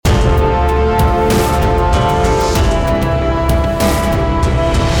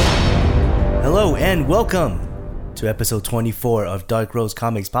and welcome to episode 24 of Dark Rose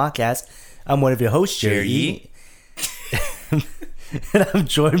Comics Podcast. I'm one of your hosts, Jerry. And I'm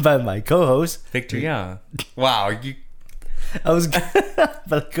joined by my co-host, Victor Young. Wow, I was,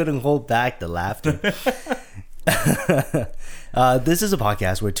 but I couldn't hold back the laughter. This is a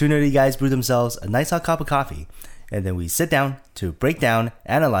podcast where two nerdy guys brew themselves a nice hot cup of coffee, and then we sit down to break down,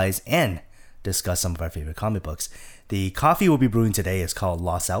 analyze, and discuss some of our favorite comic books. The coffee we'll be brewing today is called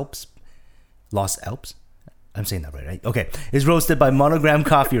Lost Alps. Lost Alps? I'm saying that right? Okay. It's roasted by Monogram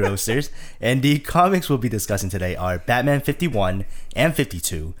Coffee Roasters, and the comics we'll be discussing today are Batman 51 and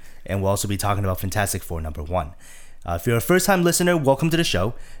 52, and we'll also be talking about Fantastic Four number 1. If you're a first-time listener, welcome to the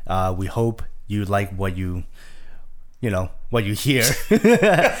show. We hope you like what you hear.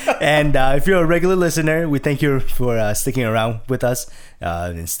 And if you're a regular listener, we thank you for sticking around with us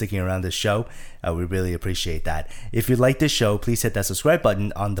and sticking around this show. We really appreciate that. If you like this show, please hit that subscribe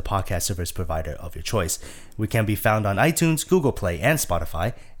button on the podcast service provider of your choice. We can be found on iTunes, Google Play, and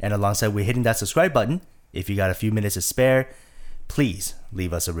Spotify. And alongside with hitting that subscribe button, if you got a few minutes to spare, please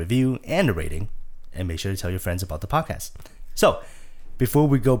leave us a review and a rating. And make sure to tell your friends about the podcast. So, before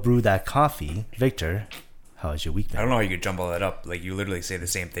we go brew that coffee, Victor, how has your week been? I don't know how you could jumble that up. Like, you literally say the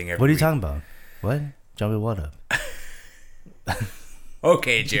same thing every What are you week. talking about? What? Jumble what up?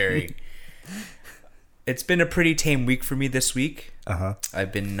 Okay, Jerry. It's been a pretty tame week for me this week. Uh-huh.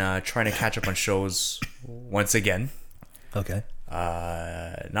 I've been trying to catch up on shows once again. Okay.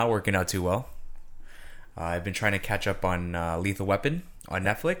 Not working out too well. I've been trying to catch up on Lethal Weapon on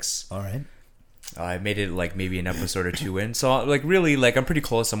Netflix. All right. I made it like maybe an episode or two in. So like really like I'm pretty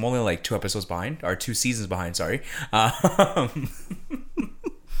close. I'm only like 2 episodes behind, or 2 seasons behind, sorry. I've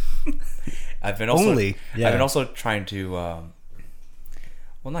been also trying to I'm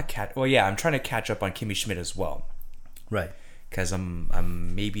trying to catch up on Kimmy Schmidt as well. Right. Cuz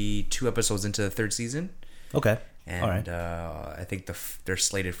I'm maybe 2 episodes into the 3rd season. Okay. And all right. I think they're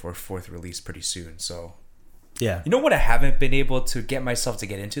slated for a 4th release pretty soon. So yeah. You know what I haven't been able to get myself to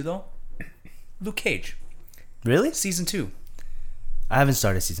get into though? Luke Cage. Really? Season 2. I haven't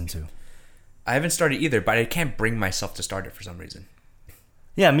started season 2. I haven't started either, but I can't bring myself to start it for some reason.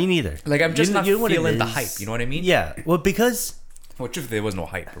 Yeah, me neither. Like, I'm just not feeling the is? hype. You know what I mean? Yeah. Well, because... Well, truthfully, there was no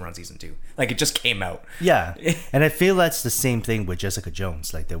hype around season 2. Like, it just came out. Yeah. And I feel that's the same thing with Jessica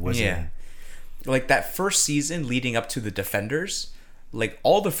Jones. Like, there wasn't... Yeah. Like, that first season leading up to the Defenders, like,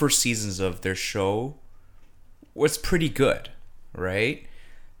 all the first seasons of their show was pretty good, right?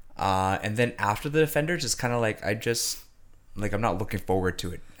 And then after the Defenders, it's kind of like I'm not looking forward to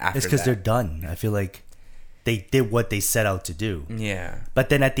it after that. It's because they're done. I feel like they did what they set out to do. Yeah. But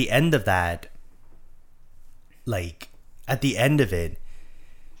then at the end of that, like, at the end of it,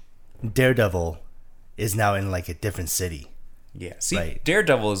 Daredevil is now in, like, a different city. Yeah. See, right.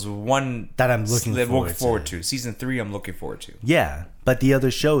 Daredevil is one that I'm looking forward to. Season 3, I'm looking forward to. Yeah. But the other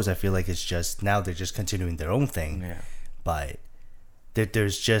shows, I feel like it's just, now they're just continuing their own thing. Yeah. But...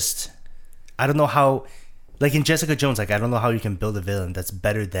 there's just, I don't know how, like in Jessica Jones, like I don't know how you can build a villain that's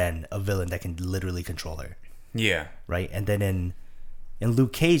better than a villain that can literally control her. Yeah. Right. And then in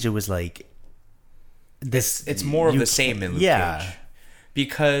Luke Cage, it was like this. It's more of the same in Luke Cage,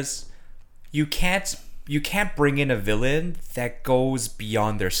 because you can't bring in a villain that goes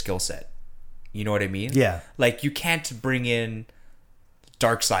beyond their skill set. You know what I mean? Yeah. Like you can't bring in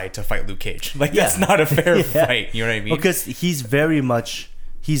Darkseid to fight Luke Cage. Like that's not a fair fight. You know what I mean? Because he's very much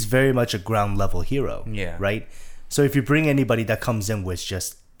a ground level hero. Yeah. Right. So if you bring anybody that comes in with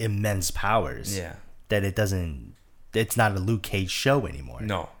just immense powers, then it's not a Luke Cage show anymore.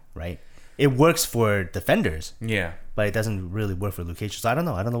 No. Right. It works for Defenders. Yeah. But it doesn't really work for Luke Cage. So I don't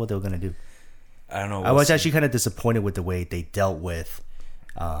know. I don't know what they were gonna do. I don't know. I was actually kind of disappointed with the way they dealt with,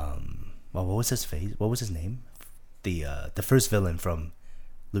 what was his face? What was his name? The first villain from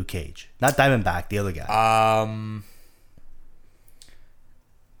Luke Cage, not Diamondback, the other guy.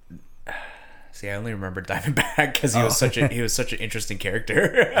 See, I only remember Diamondback because he was such an interesting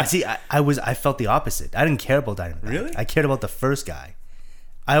character. See, I felt the opposite. I didn't care about Diamondback. Really? I cared about the first guy.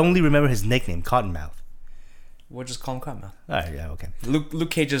 I only remember his nickname, Cottonmouth. We'll just call him Cottonmouth. All right, yeah, okay.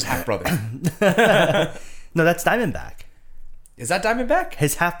 Luke Cage's half brother. No, that's Diamondback. Is that Diamondback?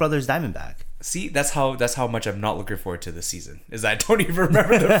 His half brother is Diamondback. See, that's how much I'm not looking forward to this season. Is I don't even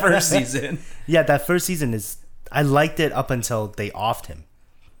remember the first season. Yeah, that first season I liked it up until they offed him.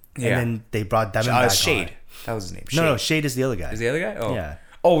 And then they brought Diamondback Shade. on. That was his name. No, Shade is the other guy. Is the other guy? Oh. Yeah.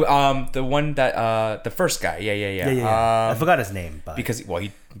 Oh, the one that the first guy. Yeah. I forgot his name, but because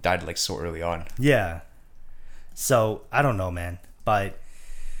he died like so early on. Yeah. So, I don't know, man, but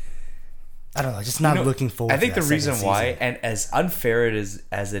I don't know, just not looking forward. I think to the that reason second why, season. and as unfair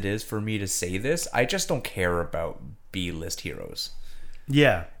as it is for me to say this, I just don't care about B-list heroes.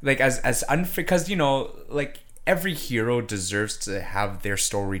 Yeah, Like as unfair, because like every hero deserves to have their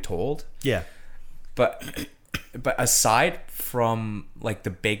story told. yeah, But aside from like the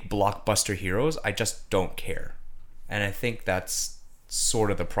big blockbuster heroes, I just don't care, and I think that's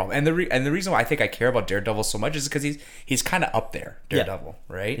sort of the problem. And the reason why I think I care about Daredevil so much is because he's kind of up there, Daredevil,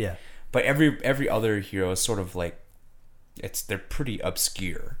 right? Yeah. But every other hero is sort of like they're pretty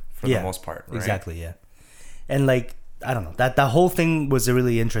obscure for the most part, right? Exactly, yeah. And like, I don't know, that whole thing was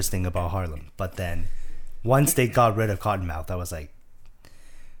really interesting about Harlem, but then once they got rid of Cottonmouth, I was like,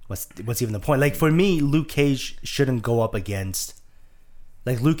 what's even the point? Like, for me, Luke Cage shouldn't go up against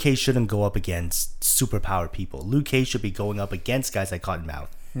superpowered people. Luke Cage should be going up against guys like Cottonmouth,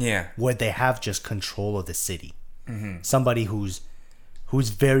 Yeah. where they have just control of the city. Somebody who's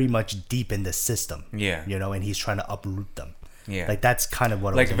very much deep in the system. Yeah. And he's trying to uproot them. Yeah. Like, that's kind of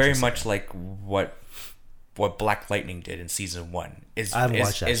what I Like was very interested much like what Black Lightning did in season 1 is I haven't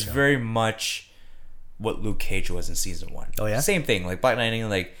watched that is show. very much what Luke Cage was in season 1. Oh, yeah? Same thing. Like Black Lightning,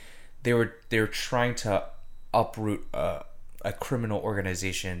 like they were trying to uproot a criminal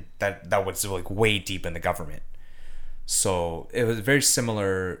organization that was like way deep in the government. So it was a very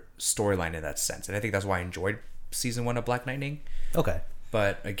similar storyline in that sense, and I think that's why I enjoyed season 1 of Black Lightning. Okay.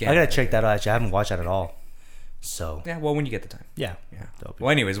 But again, I gotta check that out. Actually, I haven't watched that at all. So Yeah, well, when you get the time. yeah, Yeah. That'll be-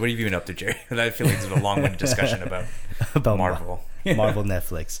 Well, anyways, what have you been up to, Jerry? I feel like it's a long-winded discussion about about Marvel. Marvel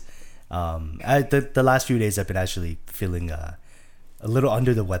Netflix. The last few days I've been actually feeling a little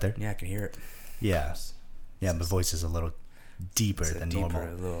under the weather. Yeah, I can hear it. Yeah, my voice is a little deeper It's than deeper,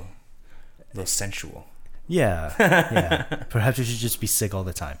 normal. a little sensual. Yeah. Perhaps you should just be sick all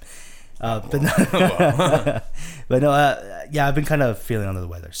the time. But no, yeah, I've been kind of feeling under the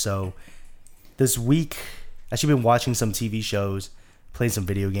weather. So this week, actually been watching some TV shows, playing some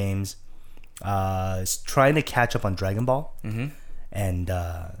video games, trying to catch up on Dragon Ball, and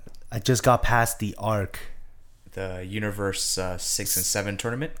I just got past the arc. The Universe 6 and 7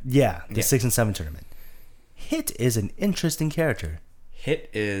 tournament. Yeah, the Yeah. 6 and 7 tournament. Hit is an interesting character. Hit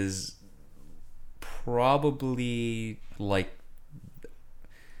is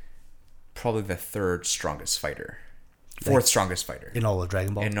probably the third strongest fighter, fourth strongest fighter In all of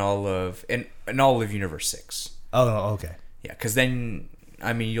Dragon Ball? in all of Universe 6. Oh, okay. Yeah, because then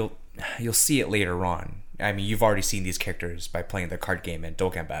you'll see it later on. I mean, you've already seen these characters by playing the card game and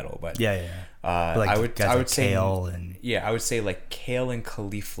Dokkan Battle, but Yeah. But like I would guys like say Kale and I would say like Kale and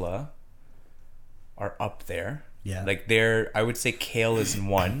Caulifla are up there. Yeah. Like I would say Kale is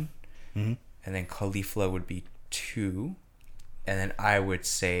 1, and then Caulifla would be 2, and then I would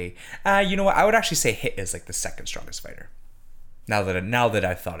say, you know what? I would actually say Hit is like the second strongest fighter. Now that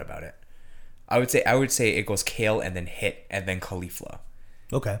I've thought about it, I would say it goes Kale and then Hit and then Caulifla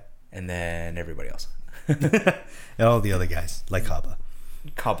okay, and then everybody else. and all the other guys like Kaba.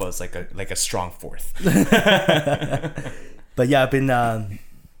 Kaba is like a strong fourth. But yeah, I've been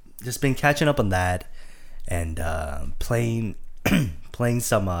just been catching up on that and playing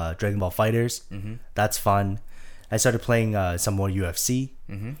some Dragon Ball Fighters. That's fun. I started playing some more UFC.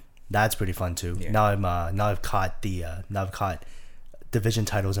 That's pretty fun too. Yeah. Now I've caught division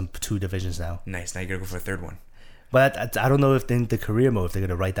titles in 2 divisions now. Nice. Now you gotta go for a third one. But I don't know if in the career mode if they're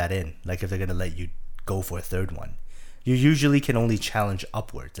gonna write that in. Like if they're gonna let you go for a third one. You usually can only challenge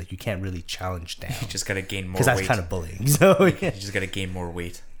upwards. Like you can't really challenge down. You just gotta gain more Because weight. that's kind of bullying. So You just gotta gain more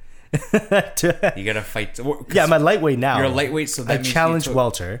weight. You gotta fight. yeah, I'm a lightweight now. You're a lightweight, so that I means you challenged took-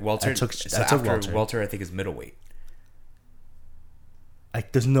 welter. Welter. I took after welter. Welter, I think is middleweight.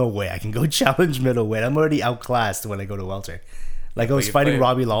 There's no way I can go challenge middleweight. I'm already outclassed when I go to welter. Like I was you- fighting but-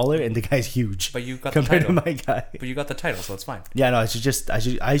 Robbie Lawler, and the guy's huge. But you got the compared to title. my guy. But you got the title, so it's fine. Yeah, no,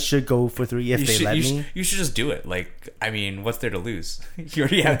 I should go for 3 if they let me. You should just do it. Like, I mean, what's there to lose? You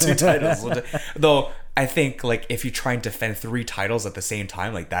already have 2 titles. Though I think like if you try and defend 3 titles at the same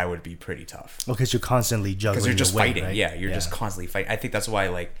time, like that would be pretty tough. Well, because you're constantly juggling. Because you're just the weight, fighting. right? Yeah, you're just constantly fighting. I think that's why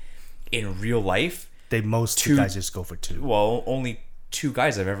like in real life, Most 2 guys just go for 2. well, only 2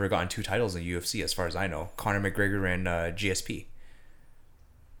 guys have ever gotten 2 titles in UFC, as far as I know: Conor McGregor and GSP.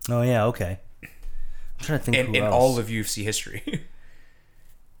 Oh yeah, okay. I'm trying to think who In else. all of UFC history.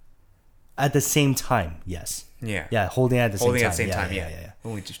 At the same time, yes. Yeah. Yeah, holding it at the same Holding time. at the same time, yeah. yeah.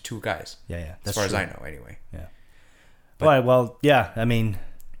 Only just 2 guys. Yeah. As That's far as true. I know, anyway. Yeah. All right. Well, yeah. I mean,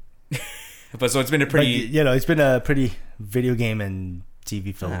 But so it's been a but, pretty. it's been a pretty video game and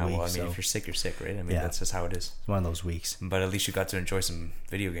TV filled week. Well, I mean, so if you're sick, you're sick, right? I mean, Yeah. that's just how it is. it's one of those weeks. But at least you got to enjoy some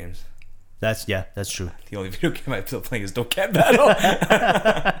video games. That's true. The only video game I'm still playing is Dokkan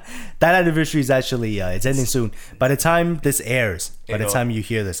Battle. That anniversary is actually it's ending soon. By the time this airs, by the It'll- time you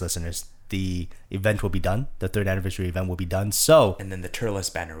hear this, listeners, the event will be done. The third anniversary event will be done. So And then the Turles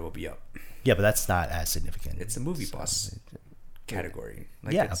banner will be up. yeah, but that's not as significant. It's a movie boss category.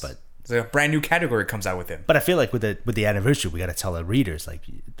 Like Yeah, it's but a brand new category comes out with him. I feel like with the anniversary, we gotta tell our readers, like,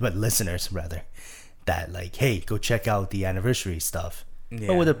 but listeners rather, that like, hey, go check out the anniversary stuff. Yeah.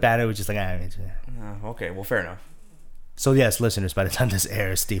 But with a banner, we're just like, Okay, well, fair enough. So yes, listeners, by the time this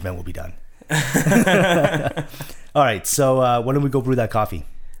airs, the event will be done. All right, so why don't we go brew that coffee?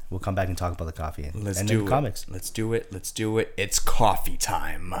 We'll come back and talk about the coffee and Let's then do it. comics. Let's do it. Let's do it. It's coffee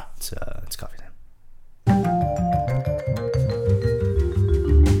time. It's coffee time.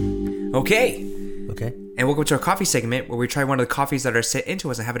 Okay. Okay. And welcome to our coffee segment where we try one of the coffees that are sent into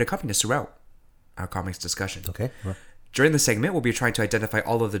us and have it accompany us throughout our comics discussion. Okay. Well, During the segment, we'll be trying to identify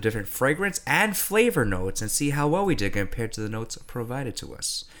all of the different fragrance and flavor notes and see how well we did compared to the notes provided to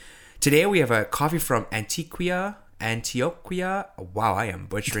us. Today, we have a coffee from Antioquia. Wow, I am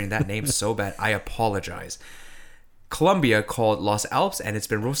butchering that name so bad. I apologize. Colombia, called Los Alps, and it's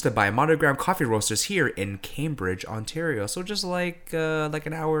been roasted by Monogram Coffee Roasters here in Cambridge, Ontario. So just like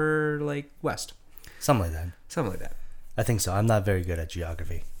an hour west, something like that. something like that. I think so. I'm not very good at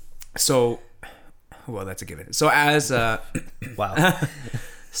geography. So, well, that's a given. So as Wow.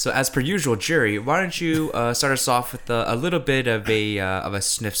 So as per usual, Jerry, why don't you start us off with a little bit of a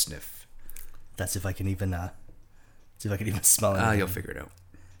sniff? That's if I can even smell it. You'll figure it out.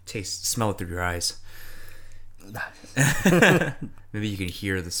 Smell it through your eyes. Maybe you can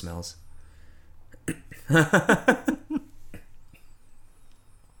hear the smells.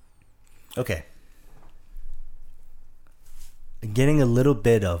 Okay. Getting a little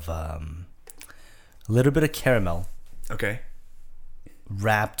bit of caramel Okay.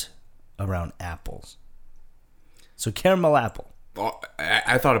 wrapped around apples. So caramel apple. Oh,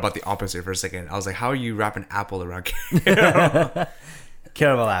 I thought about the opposite for a second. I was like, how are you wrapping apple around?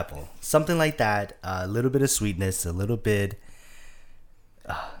 Caramel apple. Something like that. A little bit of sweetness, a little bit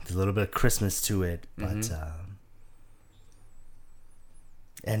of Christmas to it, but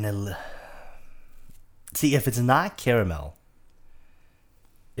see, if it's not caramel,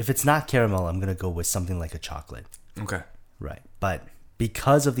 I'm gonna go with something like a chocolate. Okay. Right. But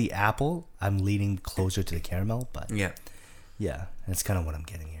because of the apple, I'm leaning closer to the caramel. But Yeah. that's kind of what I'm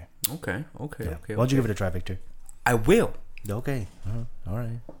getting here. Okay. Yeah. Okay. Why don't you give it a try, Victor? I will. Okay. All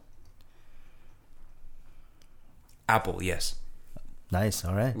right. Apple, yes. Nice.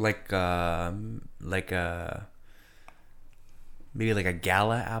 All right. Like maybe like a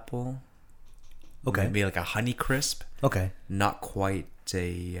Gala apple. Okay. Maybe like a Honey Crisp. Okay. Not quite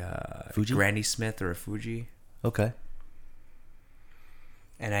a Fuji? Granny Smith or a Fuji. Okay.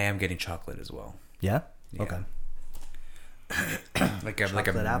 And I am getting chocolate as well. Yeah. Yeah. Okay. Like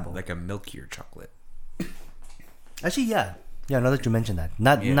Chocolate apple. like a milkier chocolate. Actually, yeah. Yeah. Now that you mentioned that,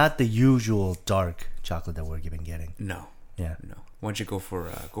 not the usual dark chocolate that we're getting. No. Yeah. No. Why don't you go for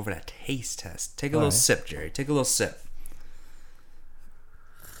that taste test? Take a All little right. sip, Jerry. Take a little sip.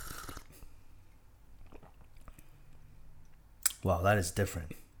 Wow, that is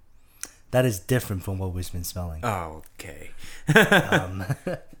different. That is different from what we've been smelling. Oh, okay.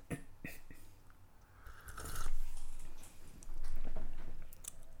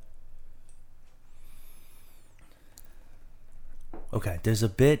 Okay, there's a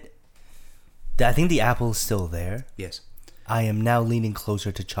bit. I think the apple's still there. Yes. I am now leaning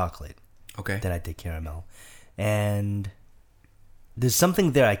closer to chocolate Okay. than I did caramel, and there's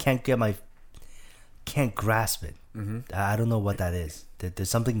something there. I can't grasp it. Mm-hmm. I don't know what that is. There's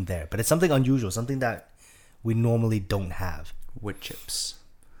something there, but it's something unusual, something that we normally don't have. Wood chips.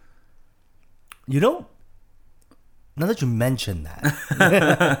 You know, now that you mention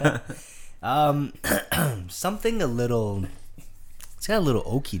that, something a little. It's got a little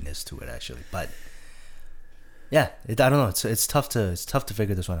oakiness to it, actually, but yeah, I don't know. It's tough to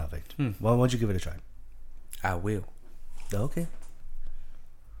figure this one out, Victor. Why don't you give it a try? I will. Okay.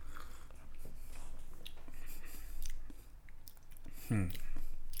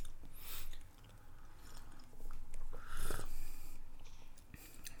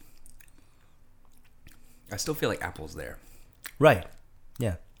 I still feel like apple's there. Right.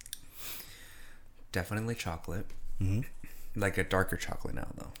 Yeah. Definitely chocolate. Mm-hmm. Like a darker chocolate now,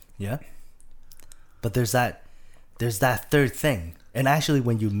 though. Yeah. But there's that third thing. And actually,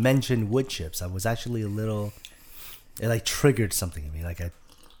 when you mentioned wood chips, I was actually it like triggered something in me. Like I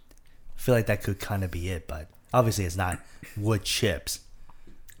feel like that could kind of be it, but obviously it's not wood chips.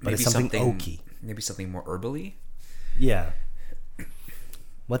 But it's something oaky. Maybe something more herbally. Yeah.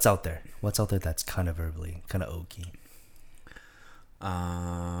 What's out there? What's out there that's kind of herbally, kind of oaky?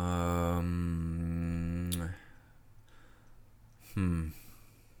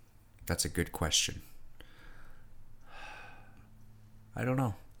 That's a good question. I don't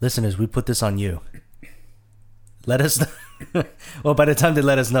know. Listeners, we put this on you. Let us know. Well, by the time they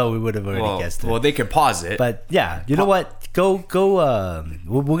let us know, we would have already guessed it. Well, they can pause it. But yeah, you know what? Go.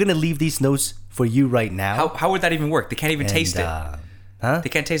 We're gonna leave these notes for you right now. How would that even work? They can't even taste it. Huh? They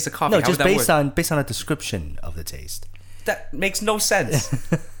can't taste the coffee. No, How just would that work? based on a description of the taste. That makes no sense.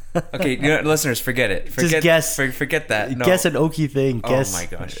 Okay, listeners, forget it. Forget, guess. Forget that. No. Guess an oaky thing. Guess. Oh my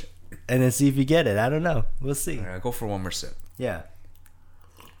gosh. And then see if you get it. I don't know. We'll see. All right, go for one more sip. Yeah.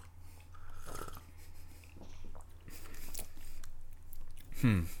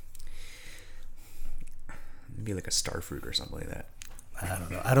 Maybe like a star fruit or something like that. I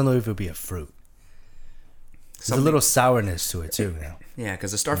don't know. I don't know if it'll be a fruit. There's Something- a little sourness to it too now. Yeah,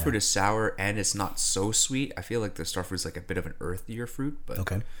 because the star fruit is sour and it's not so sweet. I feel like the star fruit is like a bit of an earthier fruit, but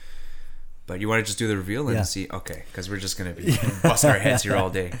Okay. But you want to just do the reveal and Yeah. see? Okay, because we're just gonna be busting our heads here all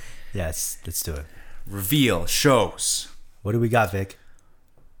day. Yes, let's do it. Reveal shows What do we got, Vic?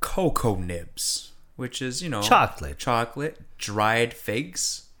 cocoa nibs, which is Chocolate. dried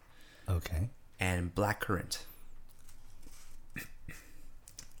figs, Okay. and blackcurrant.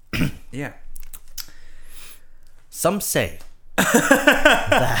 Yeah. Some say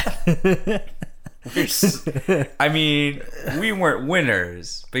I mean, we weren't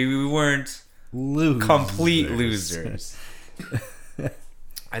winners, but we weren't losers. complete losers.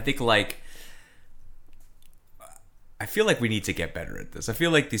 I think I feel like we need to get better at this. I feel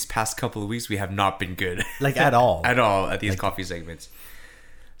like these past couple of weeks we have not been good. Like at all. at these coffee segments.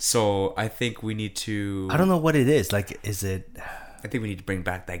 So I think we need to I don't know what it is. Like, is it? I think we need to bring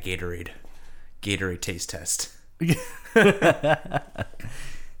back that Gatorade taste test.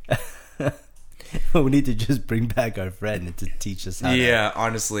 We need to just bring back our friend and to teach us how. Yeah,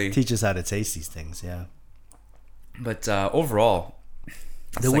 honestly. To teach us how to taste these things. Yeah. But overall,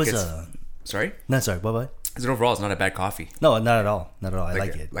 There was a. sorry. No, sorry. What? Is it overall? It's not a bad coffee. No, not at all. Not at all. I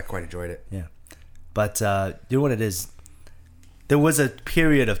like it. Like quite enjoyed it. Yeah. But you know what it is? There was a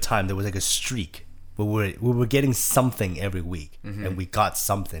period of time, there was like a streak where we were getting something every week, and we got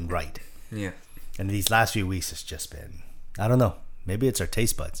something right. Yeah. And these last few weeks, it's just been, I don't know. Maybe it's our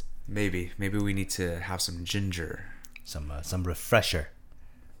taste buds. Maybe we need to have some ginger, Some refresher.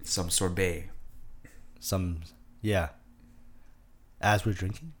 some sorbet. Yeah. As we're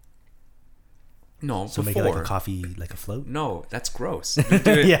drinking. No, So before. make it like a coffee, like a float. No, that's gross. Do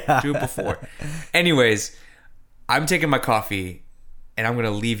it, Yeah. do it before. Anyways, I'm taking my coffee, and I'm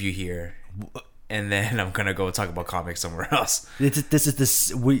gonna leave you here, and then I'm gonna go talk about comics somewhere else.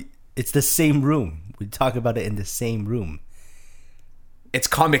 It's the same room. We talk about it in the same room. It's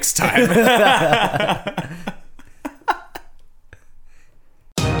comics time.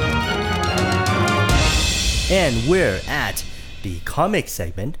 And we're at the comic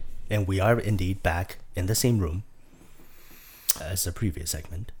segment, and we are indeed back in the same room as the previous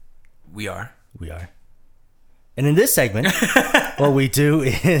segment. We are. And in this segment, what we do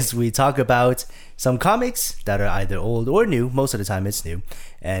is we talk about some comics that are either old or new. Most of the time it's new.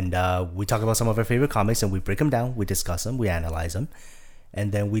 And we talk about some of our favorite comics, and we break them down, we discuss them, we analyze them.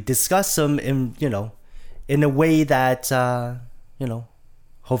 And then we discuss them in a way that,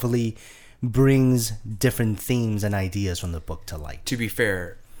 hopefully brings different themes and ideas from the book to light. To be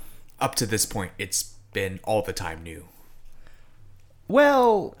fair, up to this point, it's been all the time new.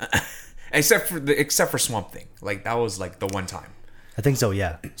 Well, Except for Swamp Thing. Like, that was like the one time. I think so,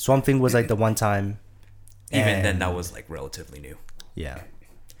 yeah. Swamp Thing was like the one time. Even then, that was like relatively new. Yeah.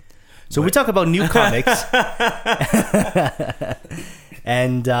 So we talk about new comics.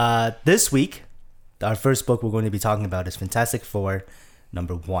 And this week, our first book we're going to be talking about is Fantastic Four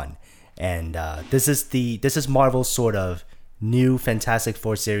 #1. And this is Marvel's sort of new Fantastic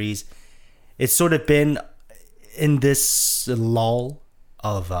Four series. It's sort of been in this lull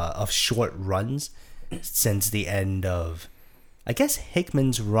of short runs since the end of, I guess,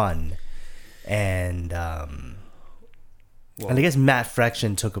 Hickman's run, and I guess Matt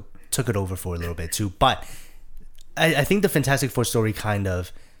Fraction took it over for a little bit too. But I think the Fantastic Four story kind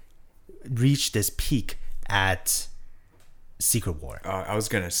of reached this peak at Secret War. I was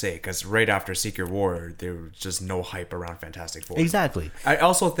gonna say, because right after Secret War, there was just no hype around Fantastic Four. Exactly. I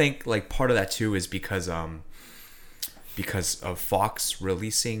also think like part of that too is because of Fox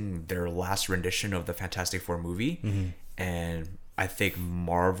releasing their last rendition of the Fantastic Four movie, and I think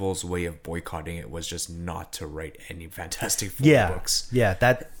Marvel's way of boycotting it was just not to write any Fantastic Four books. Yeah,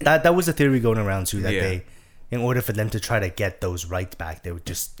 that was a theory going around too, that Yeah. they, in order for them to try to get those rights back, they would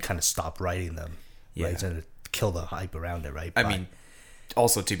just kind of stop writing them, right? Yeah. To kill the hype around it, right? I mean,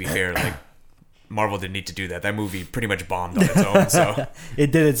 also to be fair, like Marvel didn't need to do that. That movie pretty much bombed on its own. So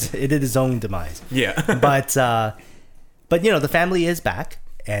it did its own demise. yeah, but the family is back,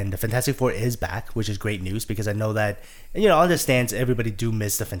 and the Fantastic Four is back, which is great news because I know that understands everybody do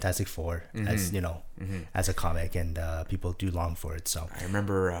miss the Fantastic Four as as a comic, and people do long for it. So I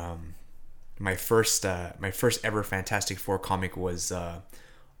remember my first ever Fantastic Four comic was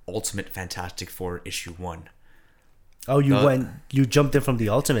Ultimate Fantastic Four issue 1. Oh, you jumped in from the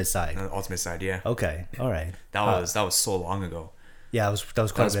Ultimate side. Ultimate side, yeah. Okay, all right. That was so long ago. Yeah, that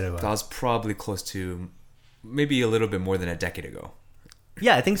was quite a bit ago. That was probably close to maybe a little bit more than a decade ago.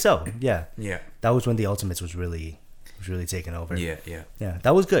 Yeah, I think so. Yeah. Yeah. That was when the Ultimates was really taking over. Yeah. Yeah,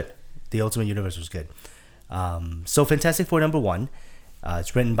 that was good. The Ultimate Universe was good. So Fantastic Four #1.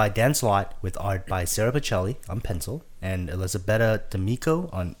 It's written by Dan Slott with art by Sarah Pacelli on pencil and Elisabetta D'Amico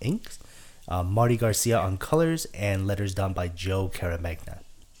on inks, Marty Garcia on colors, and letters done by Joe Caramagna.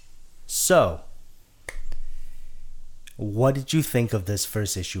 So, what did you think of this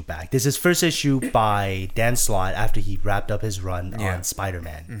first issue back? This is first issue by Dan Slott after he wrapped up his run on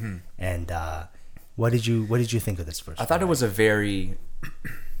Spider-Man. Mm-hmm. And what did you think of this first? I thought it was a very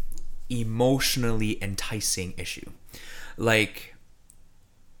emotionally enticing issue. Like,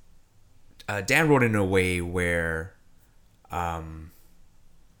 Dan wrote in a way where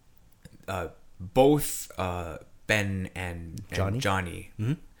both Ben and Johnny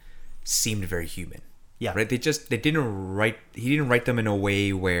mm-hmm. seemed very human. Yeah. Right? He didn't write them in a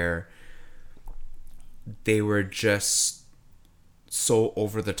way where they were just so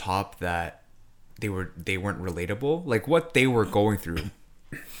over the top that they weren't relatable. Like what they were going through,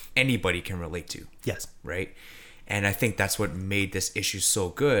 anybody can relate to. Yes. Right? And I think that's what made this issue so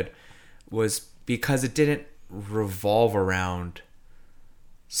good, was because it didn't revolve around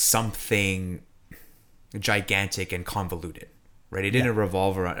something gigantic and convoluted, right? It didn't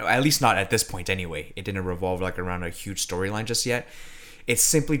revolve around, at least not at this point anyway. It didn't revolve like around a huge storyline just yet. It's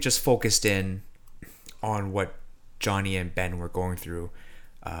simply just focused in on what Johnny and Ben were going through,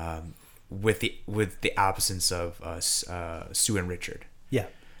 with the absence of Sue and Richard. Yeah.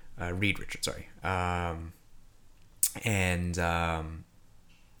 Reed Richard, sorry. And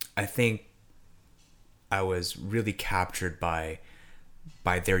I think I was really captured by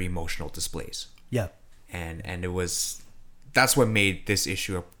their emotional displays. Yeah. And that's what made this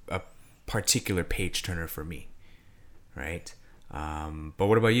issue a particular page turner for me, right? But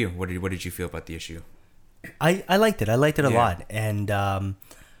what about you? What did you feel about the issue? I liked it. I liked it a lot. And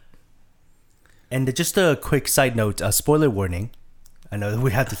just a quick side note, a spoiler warning. I know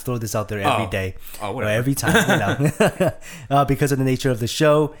we have to throw this out there every day, or every time, because of the nature of the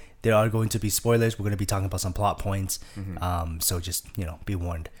show. There are going to be spoilers. We're going to be talking about some plot points. Mm-hmm. So just, be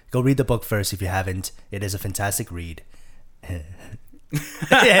warned. Go read the book first if you haven't. It is a fantastic read. And,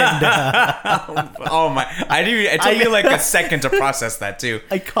 oh my! It took me like a second to process that too.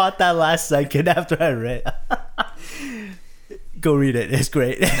 I caught that last second after I read. Go read it. It's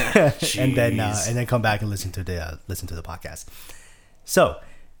great. and then come back and listen to the podcast. So,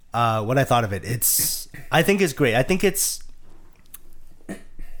 what I thought of it, I think it's great. I think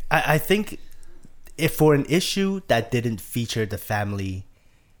if for an issue that didn't feature the family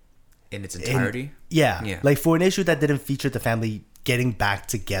in its entirety, like for an issue that didn't feature the family getting back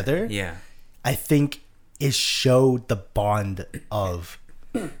together, I think it showed the bond of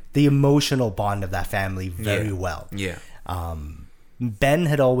the emotional bond of that family very well. Yeah. Ben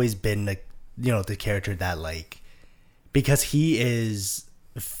had always been the character that because he is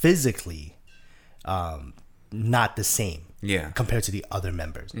physically not the same compared to the other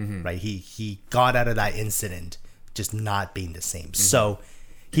members, right? He got out of that incident just not being the same. So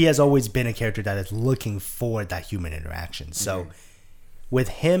he has always been a character that is looking for that human interaction. So with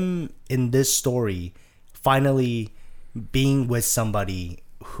him in this story, finally being with somebody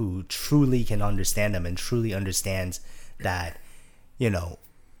who truly can understand him and truly understands that,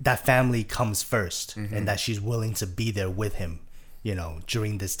 that family comes first and that she's willing to be there with him,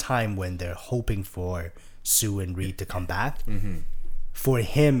 during this time when they're hoping for Sue and Reed to come back. For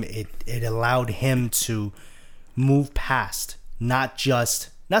him, it allowed him to move past, not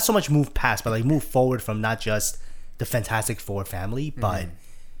so much move past, but move forward from not just the Fantastic Four family, but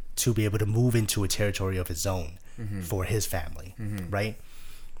to be able to move into a territory of his own for his family, right?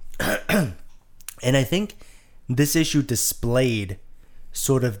 And I think this issue displayed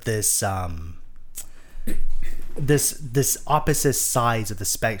sort of this this opposite sides of the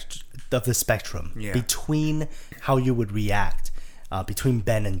spectrum between how you would react between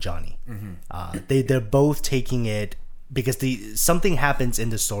Ben and Johnny. They're both taking it because something happens in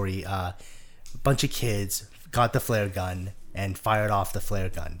the story. A bunch of kids got the flare gun and fired off the flare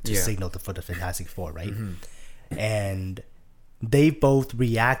gun to Yeah. signal for the Fantastic Four, right? And they both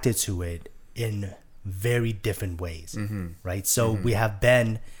reacted to it in very different ways, right? So we have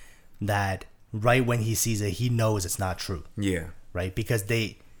Ben that right when he sees it, he knows it's not true, Yeah. right? Because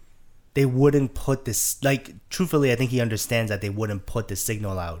they wouldn't put this, like, truthfully, I think he understands that they wouldn't put the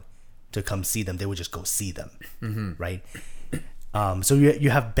signal out to come see them. They would just go see them, right? So you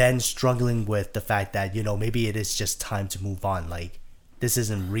have Ben struggling with the fact that, you know, maybe it is just time to move on. Like, this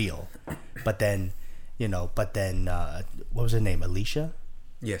isn't real. But then, what was her name? Alicia?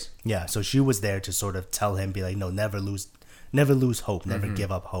 Yes. Yeah. So she was there to sort of tell him, be like, no, never lose hope, never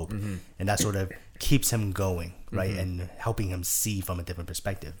give up hope. And that sort of keeps him going, right? And helping him see from a different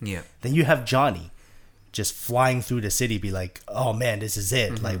perspective. Yeah. Then you have Johnny just flying through the city, be like, oh man, this is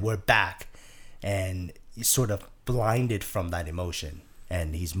it. Like, we're back. And he's sort of blinded from that emotion.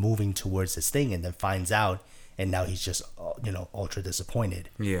 And he's moving towards this thing and then finds out. And now he's just, ultra disappointed.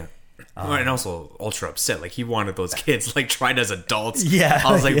 Yeah. And also ultra upset. Like, he wanted those kids, like, tried as adults. Yeah.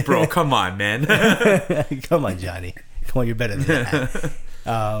 I was like, bro, come on, man. Come on, Johnny. Come on, you're better than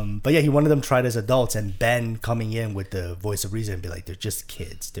that. But yeah, he wanted them tried as adults, and Ben coming in with the voice of reason and be like, they're just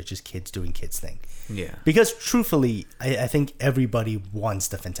kids. They're just kids doing kids thing. Yeah. Because truthfully, I think everybody wants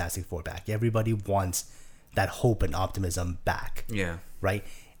the Fantastic Four back. Everybody wants that hope and optimism back. Yeah. Right?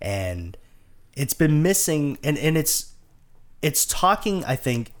 And it's been missing, and it's talking, I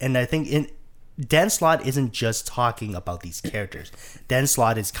think Dan Slott isn't just talking about these characters. Dan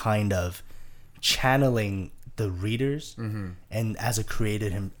Slott is kind of channeling the readers, and as a creator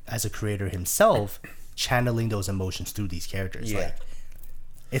himself, channeling those emotions through these characters. Yeah. Like,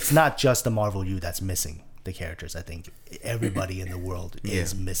 it's not just the Marvel U that's missing the characters. I think everybody in the world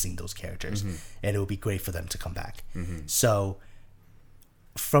is missing those characters, and it would be great for them to come back. So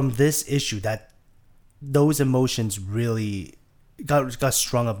from this issue, that those emotions really got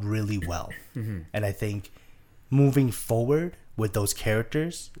strung up really well. And I think moving forward with those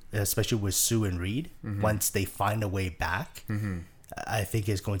characters, especially with Sue and Reed, once they find a way back, I think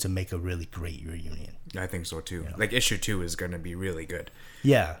it's going to make a really great reunion. I think so too. Like, issue 2 is going to be really good.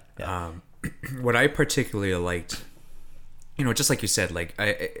 Yeah. What I particularly liked, just like you said, like,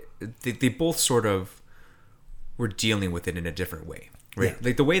 they both sort of were dealing with it in a different way, right? Yeah.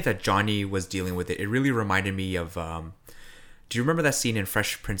 Like, the way that Johnny was dealing with it really reminded me of, do you remember that scene in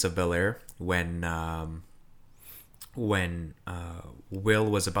Fresh Prince of Bel-Air when Will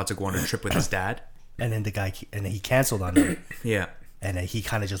was about to go on a trip with his dad? And then he canceled on it. Yeah. And then he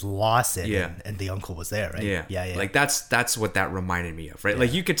kind of just lost it. Yeah. And the uncle was there, right? Yeah. Yeah. Like, that's what that reminded me of, right?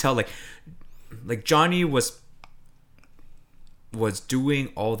 Like, you could tell, like Johnny was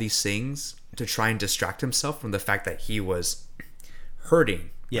doing all these things to try and distract himself from the fact that he was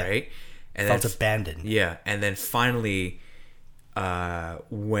hurting, right? And felt abandoned. Yeah. And then finally,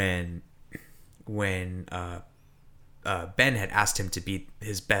 when Ben had asked him to be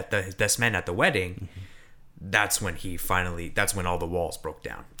his best man at the wedding, that's when all the walls broke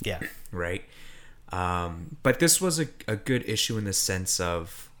down. Yeah. Right. But this was a good issue in the sense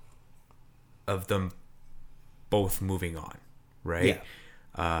of them both moving on, right?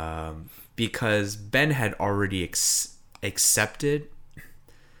 Yeah. Because Ben had already accepted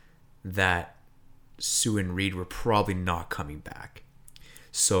that Sue and Reed were probably not coming back.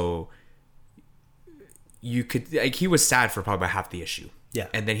 So you could, like, he was sad for probably about half the issue. Yeah.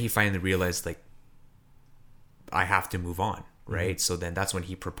 And then he finally realized, like, I have to move on, right? So then that's when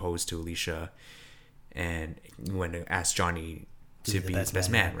he proposed to Alicia and when asked Johnny to be his best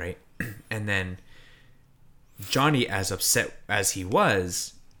man, right? And then Johnny, as upset as he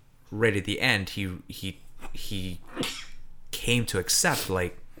was, right at the end, he came to accept,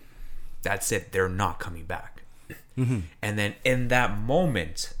 like, that's it, they're not coming back. And then in that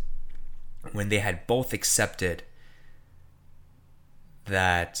moment, when they had both accepted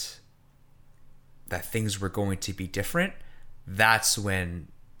that things were going to be different, that's when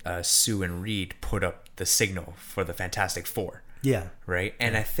Sue and Reed put up the signal for the Fantastic Four. Yeah. Right?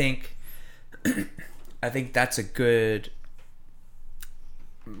 And I think that's a good,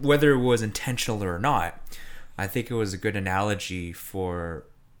 whether it was intentional or not, I think it was a good analogy for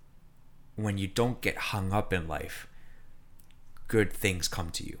when you don't get hung up in life, good things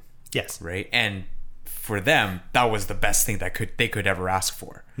come to you. Yes. Right? And for them, that was the best thing that they could ever ask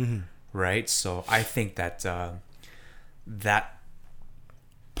for. Right? So I think that that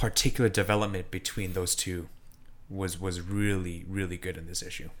particular development between those two was really, really good in this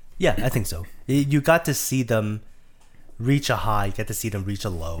issue. Yeah, I think so. You got to see them reach a high, you get to see them reach a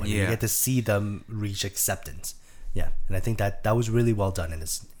low, and you get to see them reach acceptance. Yeah, and I think that was really well done in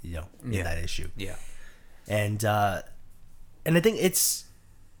this, in that issue. Yeah. And and I think it's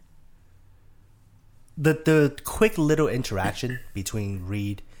the quick little interaction between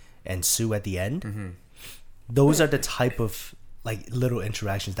Reed and Sue at the end. Those are the type of like little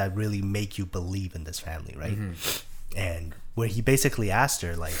interactions that really make you believe in this family, right? And where he basically asked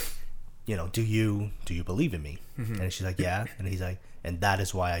her like, you know, do you believe in me? And she's like, yeah. And he's like, and that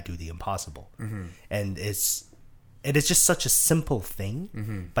is why I do the impossible. And it is just such a simple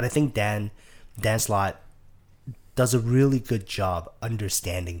thing, but I think Dan Slott does a really good job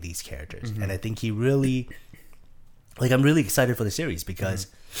understanding these characters. And I think he really, like, I'm really excited for the series because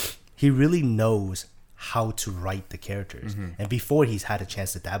he really knows how to write the characters. And before, he's had a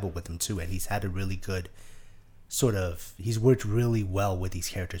chance to dabble with them too, and he's had a really good sort of, he's worked really well with these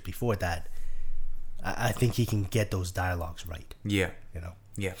characters before that. I think he can get those dialogues right. Yeah. You know?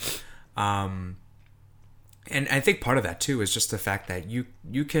 Yeah. And I think part of that too is just the fact that you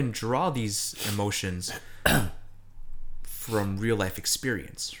can draw these emotions from real life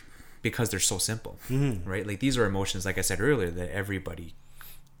experience because they're so simple, right? Like these are emotions, like I said earlier, that everybody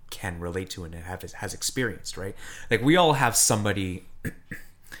can relate to and has experienced, right? Like we all have somebody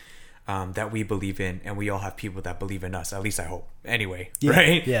that we believe in, and we all have people that believe in us. At least I hope. Anyway,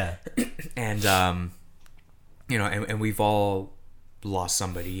 right? Yeah. And you know, and we've all lost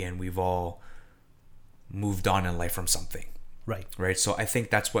somebody, and we've all moved on in life from something. Right. So I think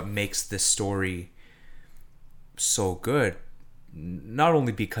that's what makes this story so good. Not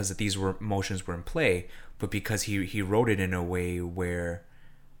only because that these emotions were in play, but because he wrote it in a way where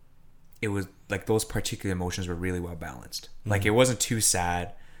it was like those particular emotions were really well balanced. Like it wasn't too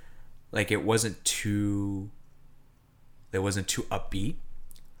sad. Like it wasn't too upbeat.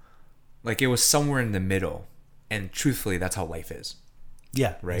 Like it was somewhere in the middle. And truthfully, that's how life is.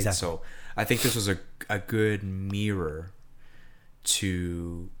 Yeah. Right. Exactly. So I think this was a good mirror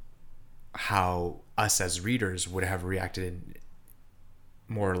to how us as readers would have reacted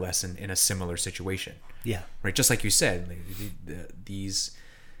more or less in a similar situation. Yeah. Right. Just like you said, like,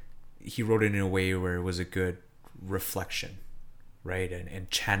 he wrote it in a way where it was a good reflection, right?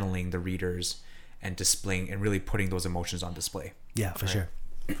 And channeling the readers and displaying and really putting those emotions on display. Yeah, for sure.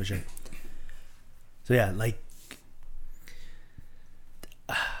 For sure. So yeah, like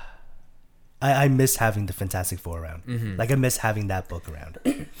I miss having the Fantastic Four around. Like I miss having that book around.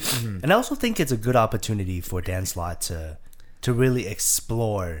 And I also think it's a good opportunity for Dan Slott to really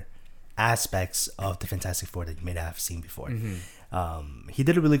explore aspects of the Fantastic Four that you may not have seen before. He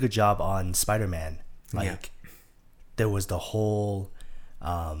did a really good job on Spider-Man. Like there was the whole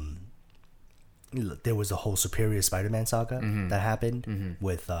Superior Spider-Man saga that happened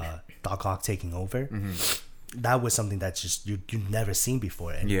with Doc Ock taking over. That was something that's just you've never seen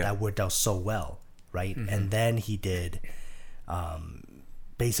before, and that worked out so well, right? And then he did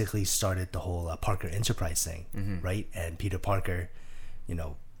basically started the whole Parker Enterprise thing, right? And Peter Parker, you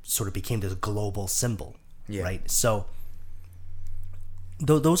know, sort of became this global symbol, right? So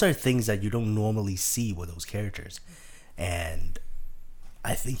those are things that you don't normally see with those characters, and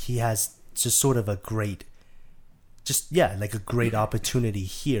I think he has just sort of a great opportunity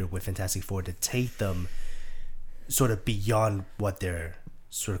here with Fantastic Four to take them sort of beyond what they're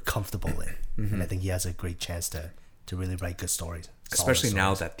sort of comfortable in. And I think he has a great chance to really write good stories, especially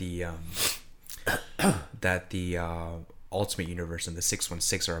now that the Ultimate Universe and the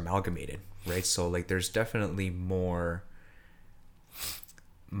 616 are amalgamated, right? So like there's definitely more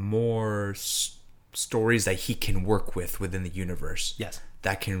stories that he can work with within the universe. Yes.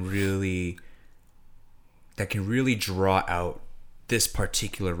 That can really draw out this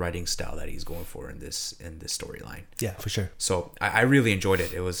particular writing style that he's going for in this storyline. Yeah, for sure. So I really enjoyed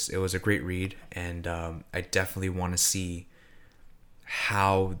it. It was a great read, and I definitely want to see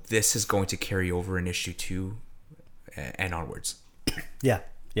how this is going to carry over in issue 2 and onwards. Yeah,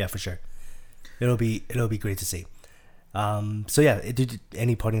 for sure. It'll be great to see. So yeah,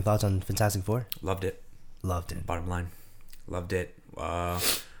 any parting thoughts on Fantastic Four? Loved it. Bottom line, loved it.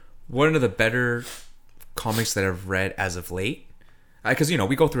 One of the better comics that I've read as of late, because you know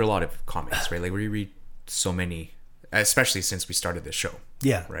we go through a lot of comics, right? Like we read so many, especially since we started this show.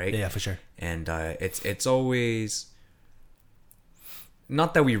 Yeah. Right. Yeah, for sure. And it's always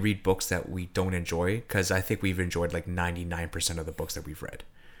not that we read books that we don't enjoy, because I think we've enjoyed like 99% of the books that we've read.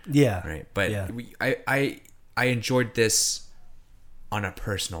 Yeah. Right. But I enjoyed this on a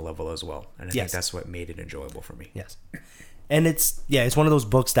personal level as well, and I think that's what made it enjoyable for me. Yes. And it's one of those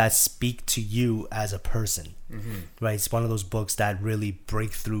books that speak to you as a person, right? It's one of those books that really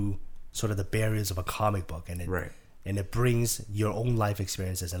break through sort of the barriers of a comic book, and it brings your own life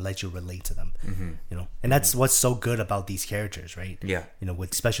experiences and lets you relate to them, you know. And that's what's so good about these characters, right? Yeah. You know,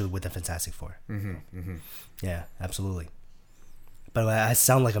 especially with the Fantastic Four. Yeah, absolutely. By the way, I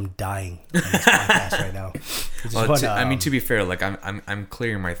sound like I'm dying on this podcast right now. I mean, to be fair, like I'm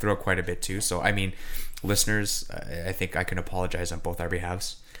clearing my throat quite a bit too. So I mean, listeners, I think I can apologize on both our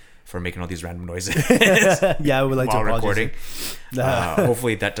behalves for making all these random noises. Yeah, I would like while to recording.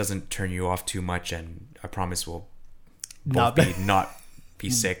 Hopefully, that doesn't turn you off too much, and I promise we'll not be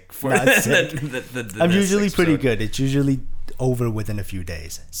sick for the I'm usually episode. pretty good. It's usually over within a few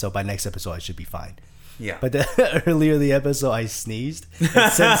days. So by next episode, I should be fine. Yeah. But earlier the episode, I sneezed.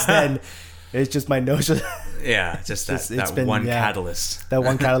 And since then, it's just my nose. Yeah, just that one catalyst. That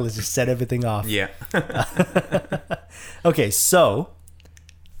one catalyst just set everything off. Yeah. Okay, so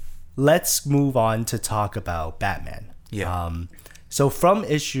let's move on to talk about Batman. Yeah. So from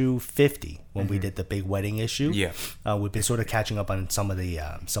issue 50, when we did the big wedding issue, Yeah. We've been sort of catching up on some of the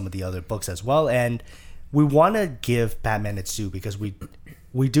other books as well, and we want to give Batman its due because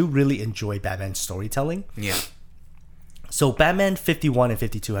we do really enjoy Batman's storytelling. Yeah. So Batman 51 and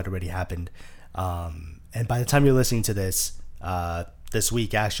 52 had already happened, and by the time you're listening to this, this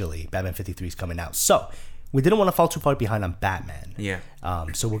week actually, Batman 53 is coming out. So we didn't want to fall too far behind on Batman. Yeah.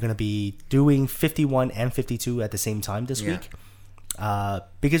 So we're gonna be doing 51 and 52 at the same time this week,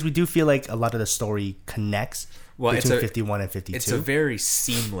 because we do feel like a lot of the story connects between 51 and 52. It's a very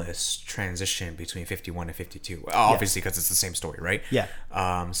seamless transition between 51 and 52. Obviously, because it's the same story, right? Yeah.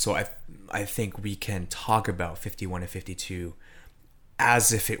 So I think we can talk about 51 and 52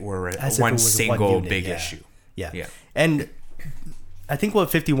 as if it were one single unit, big yeah. issue. Yeah. And I think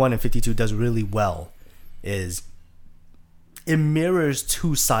what 51 and 52 does really well is it mirrors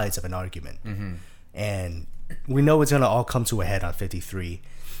two sides of an argument. And we know it's going to all come to a head on 53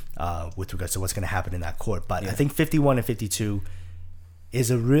 with regards to what's going to happen in that court. But I think 51 and 52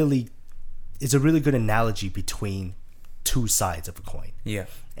 is a really good analogy between two sides of a coin. Yeah.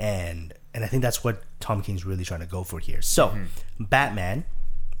 And I think that's what Tom King's really trying to go for here. So, Batman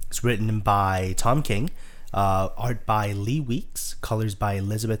is written by Tom King, art by Lee Weeks, colors by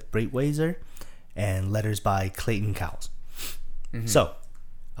Elizabeth Breitweiser, and letters by Clayton Cowles. So,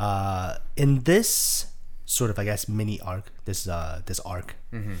 in this sort of, I guess, mini arc, this arc,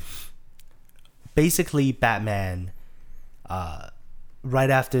 basically Batman, right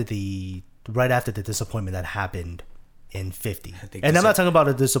after the disappointment that happened in 50, and I'm not talking about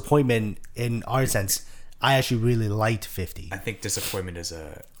a disappointment in our sense. I actually really liked 50. I think disappointment is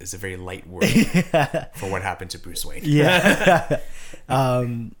a very light word for what happened to Bruce Wayne. Yeah.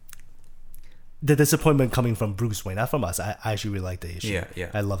 The disappointment coming from Bruce Wayne, not from us. I actually really like the issue.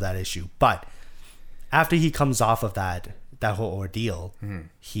 Yeah. I love that issue. But after he comes off of that whole ordeal,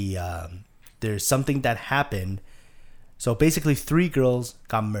 he there's something that happened. So basically, 3 girls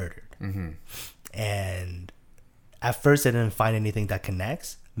got murdered, and at first, they didn't find anything that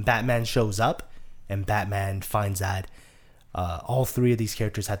connects. Batman shows up, and Batman finds that all 3 of these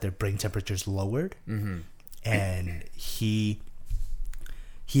characters had their brain temperatures lowered, and he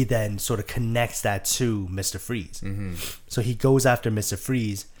then sort of connects that to Mr. Freeze. So he goes after Mr.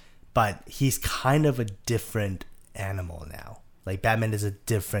 Freeze, but he's kind of a different animal now. Like, Batman is a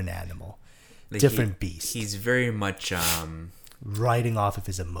different animal, different beast. He's very much riding off of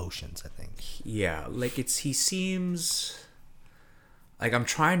his emotions, I think. Yeah, like he seems like I'm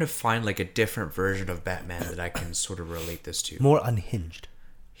trying to find like a different version of Batman that I can sort of relate this to. More unhinged.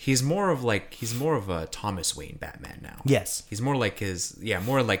 He's more of a Thomas Wayne Batman now. Yes. He's more like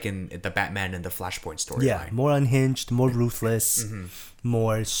more like in the Batman and the Flashpoint storyline. Yeah, more unhinged, more ruthless,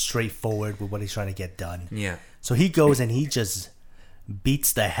 more straightforward with what he's trying to get done. Yeah. So he goes and he just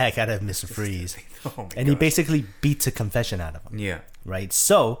beats the heck out of Mr. Freeze. And he basically beats a confession out of him. Yeah. Right?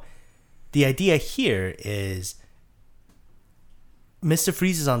 So the idea here is Mr.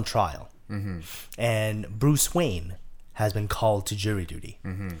 Freeze is on trial. And Bruce Wayne has been called to jury duty.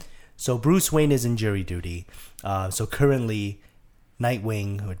 So Bruce Wayne is in jury duty. So currently,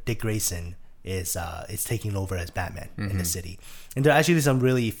 Nightwing, or Dick Grayson, is taking over as Batman in the city. And there are actually some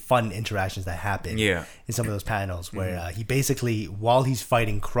really fun interactions that happen in some of those panels where he basically, while he's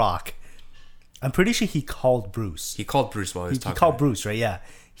fighting Croc, I'm pretty sure he called Bruce. He called Bruce while he was talking. He called Bruce, right? Yeah.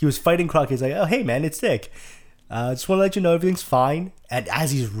 He was fighting Croc. He's like, oh, hey, man, it's Dick. Just want to let you know everything's fine. And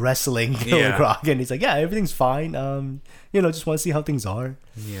as he's wrestling Killer Croc, and he's like, yeah, everything's fine. Just want to see how things are.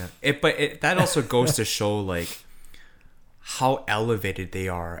 Yeah. That also goes to show, like, how elevated they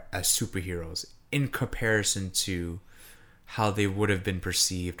are as superheroes in comparison to how they would have been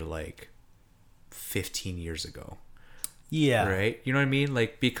perceived, like, 15 years ago. Yeah. Right? You know what I mean?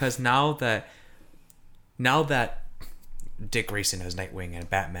 Like, because now that Dick Grayson as Nightwing and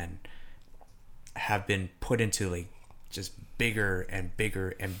Batman have been put into, like, just bigger and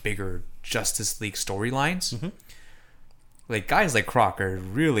bigger and bigger Justice League storylines, like guys like Croc are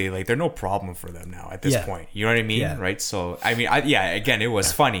really like they're no problem for them now at this Yeah. point. You know what I mean? Yeah. Right? So I mean, again, it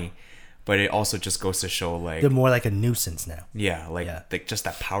was funny, but it also just goes to show like They're more like a nuisance now. like just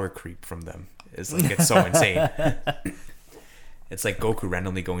that power creep from them is like it's so insane. It's like Goku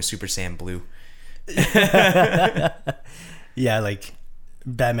randomly going Super Saiyan Blue. Yeah, like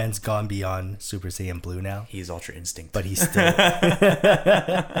Batman's gone beyond Super Saiyan Blue now, He's Ultra Instinct. but he's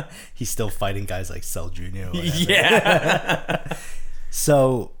still fighting guys like Cell Jr. or whatever. yeah.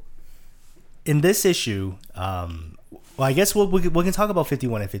 So in this issue, well, I guess we can talk about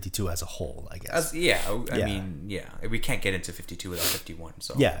 51 and 52 as a whole, I guess. I mean, we can't get into 52 without 51.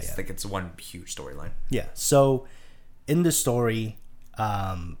 So I think it's one huge storyline. Yeah. So in the story,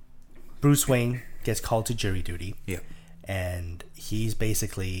 Bruce Wayne gets called to jury duty. Yeah. And he's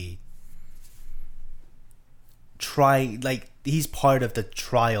basically he's part of the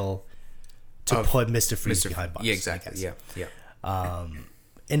trial to put Mr. Freeze behind bars. Yeah, exactly. Yeah.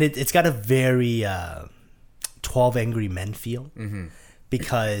 And it's got a very 12 Angry Men feel,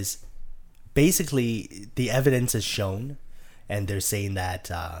 because basically the evidence is shown, and they're saying that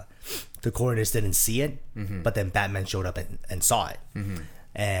the coroners didn't see it, but then Batman showed up and saw it,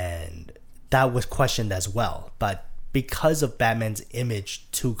 and that was questioned as well. But because of Batman's image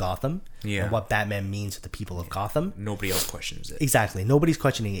to Gotham and what Batman means to the people of Gotham, Nobody else questions it. exactly, nobody's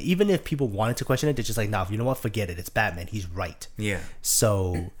questioning it. Even if people wanted to question it, they're just like, nah, you know what, forget it, it's Batman, he's right. Yeah.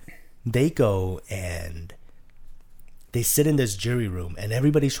 So they go and they sit in this jury room, and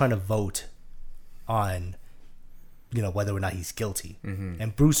everybody's trying to vote on, whether or not he's guilty.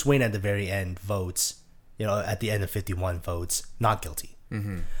 And Bruce Wayne at the very end votes, at the end of 51 votes not guilty.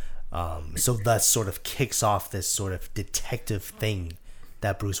 So that sort of kicks off this sort of detective thing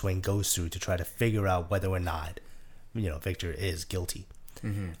that Bruce Wayne goes through to try to figure out whether or not, Victor is guilty.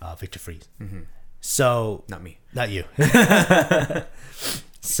 Victor Freeze. So Not me. not you.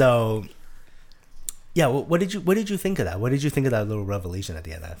 So yeah, what did you think of that? What did you think of that little revelation at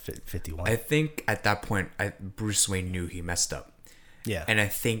the end of 51? I think at that point, Bruce Wayne knew he messed up. Yeah. And I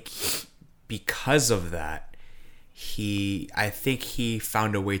think because of that, I think he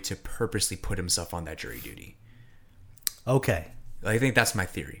found a way to purposely put himself on that jury duty. Okay. I think that's my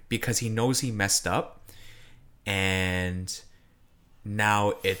theory, because he knows he messed up, and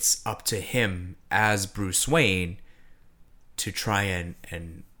now it's up to him as Bruce Wayne to try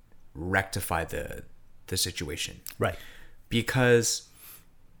and rectify the situation. Right. Because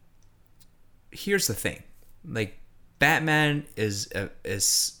here's the thing, like Batman is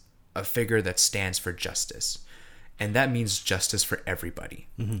a figure that stands for justice, and that means justice for everybody,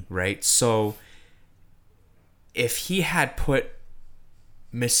 right? So if he had put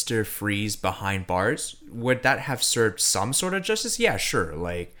Mr. Freeze behind bars, would that have served some sort of justice? Yeah, sure.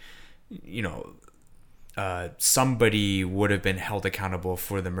 Like, somebody would have been held accountable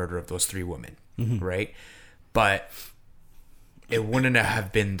for the murder of those 3 women, right? But it wouldn't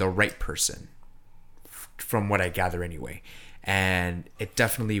have been the right person, from what I gather anyway. And it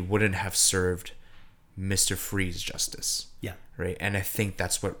definitely wouldn't have served Mr. Freeze justice. Yeah. Right? And I think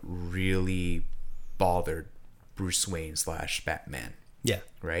that's what really bothered Bruce Wayne / Batman. Yeah.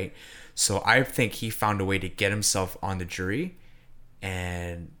 Right? So I think he found a way to get himself on the jury,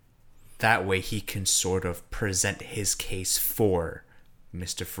 and that way he can sort of present his case for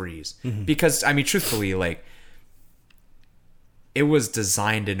Mr. Freeze. Because, I mean, truthfully, like, it was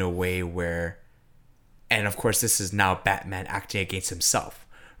designed in a way where, and of course this is now Batman acting against himself,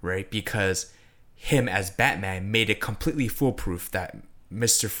 right? Because him as Batman made it completely foolproof that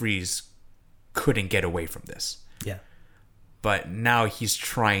Mr. Freeze couldn't get away from this. Yeah. But now he's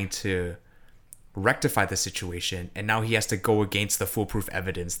trying to rectify the situation, and now he has to go against the foolproof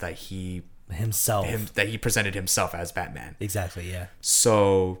evidence that he presented himself as Batman. Exactly, yeah.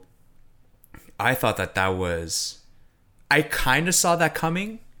 So I thought that was, I kind of saw that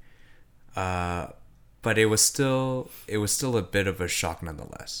coming, but it was still a bit of a shock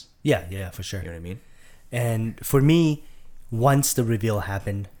nonetheless. Yeah, for sure. You know what I mean? And for me, once the reveal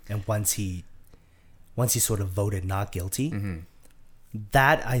happened, and once he sort of voted not guilty,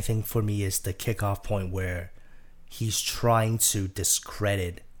 that I think for me is the kickoff point where he's trying to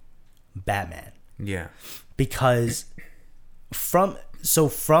discredit Batman. Yeah. Because from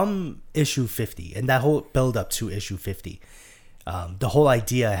issue 50 and that whole build up to issue 50, the whole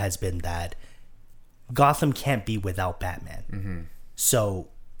idea has been that Gotham can't be without Batman. So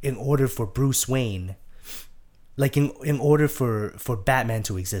in order for Bruce Wayne, like in order for Batman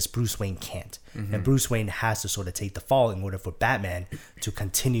to exist, Bruce Wayne can't. And Bruce Wayne has to sort of take the fall in order for Batman to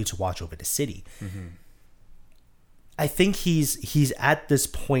continue to watch over the city. I think he's at this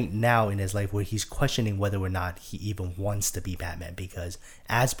point now in his life where he's questioning whether or not he even wants to be Batman, because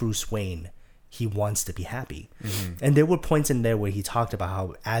as Bruce Wayne, he wants to be happy. And there were points in there where he talked about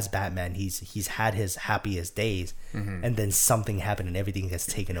how as Batman he's had his happiest days, and then something happened and everything gets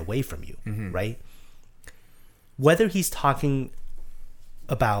taken away from you, right? Whether he's talking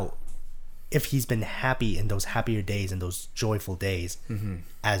about if he's been happy in those happier days and those joyful days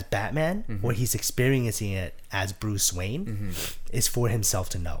as Batman, or he's experiencing it as Bruce Wayne, is for himself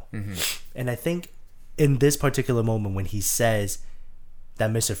to know. And I think in this particular moment when he says that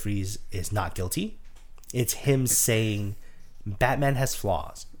Mr. Freeze is not guilty, it's him saying Batman has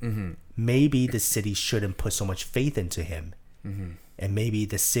flaws. Maybe the city shouldn't put so much faith into him. And maybe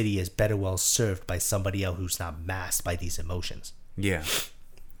the city is better well served by somebody else who's not masked by these emotions. Yeah.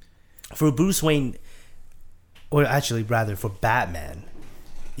 For Bruce Wayne, or actually rather for Batman,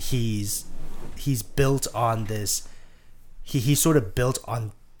 he's built on this, he's sort of built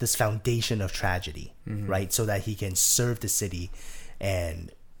on this foundation of tragedy, right? So that he can serve the city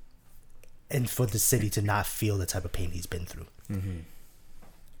and for the city to not feel the type of pain he's been through.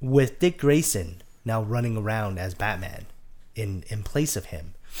 With Dick Grayson now running around as Batman in place of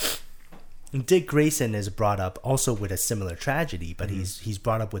him, Dick Grayson is brought up also with a similar tragedy, but he's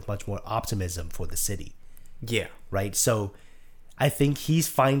brought up with much more optimism for the city. Yeah. Right. So I think he's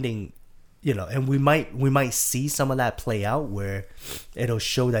finding, and we might see some of that play out where it'll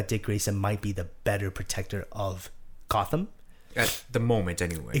show that Dick Grayson might be the better protector of Gotham. At the moment,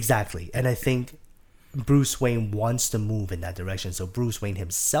 anyway. Exactly. And I think Bruce Wayne wants to move in that direction. So Bruce Wayne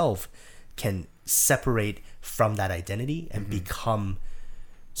himself can separate from that identity and become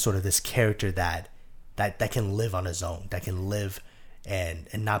sort of this character that can live on his own, that can live and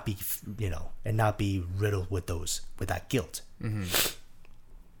not be, and not be riddled with that guilt.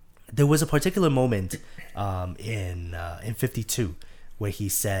 There was a particular moment in 52 where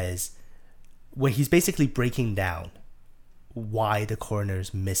he's basically breaking down why the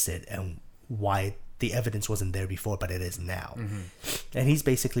coroners miss it and why the evidence wasn't there before, but it is now. And he's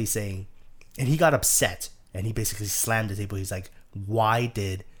basically saying, and he got upset and he basically slammed the table. He's like, why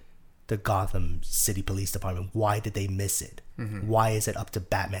did the Gotham City Police Department, why did they miss it? Why is it up to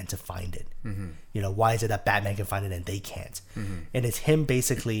Batman to find it? Why is it that Batman can find it and they can't? And it's him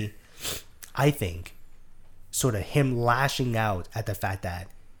basically, I think, sort of him lashing out at the fact that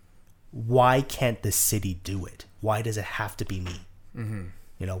why can't the city do it? Why does it have to be me?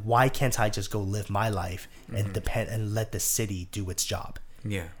 Why can't I just go live my life and depend and let the city do its job?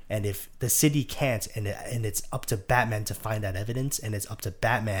 Yeah. And if the city can't, and it's up to Batman to find that evidence, and it's up to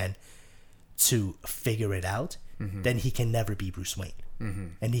Batman to figure it out, then he can never be Bruce Wayne,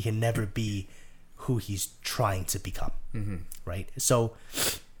 and he can never be who he's trying to become, right? So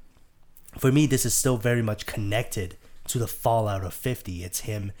for me, this is still very much connected to the fallout of 50. It's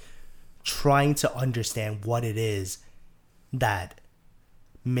him trying to understand what it is that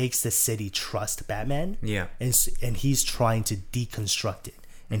makes the city trust Batman. Yeah. And he's trying to deconstruct it.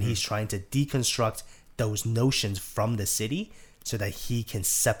 And he's trying to deconstruct those notions from the city so that he can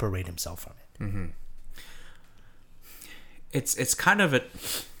separate himself from it. It's kind of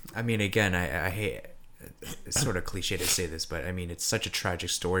I mean, again, I hate, it's sort of cliche to say this, but I mean, it's such a tragic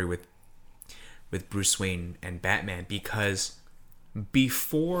story with Bruce Wayne and Batman, because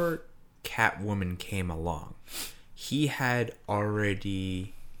before Catwoman came along, he had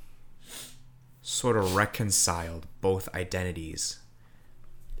already sort of reconciled both identities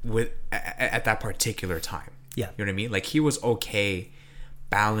at that particular time. Yeah. You know what I mean? Like, he was okay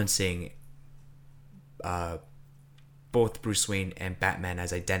balancing both Bruce Wayne and Batman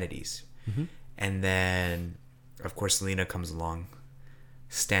as identities. And then, of course, Selina comes along,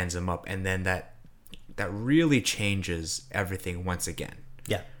 stands him up, and then that really changes everything once again.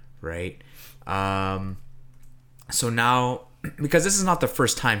 Yeah. Right? So now, because this is not the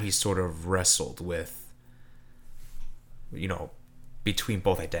first time he's sort of wrestled with, between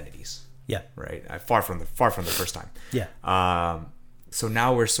both identities. Yeah. Right? Far from the first time. Yeah. So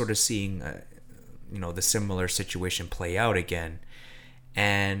now we're sort of seeing, the similar situation play out again.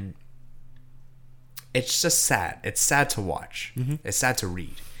 And it's just sad. It's sad to watch. It's sad to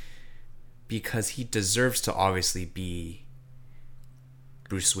read. Because he deserves to obviously be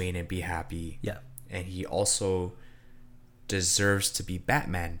Bruce Wayne and be happy. Yeah. And he also deserves to be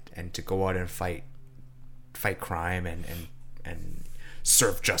Batman and to go out and fight crime and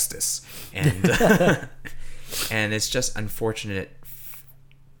serve justice. And and it's just unfortunate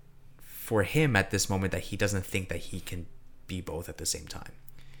for him at this moment that he doesn't think that he can be both at the same time.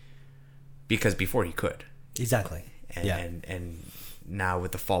 Because before he could. Exactly. And now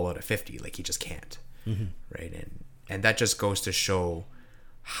with the fallout of 50, like, he just can't. Right? And that just goes to show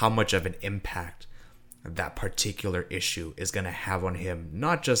how much of an impact that particular issue is going to have on him,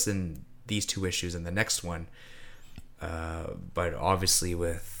 not just in these 2 issues and the next one, but obviously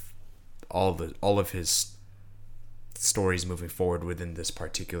with all of his stories moving forward within this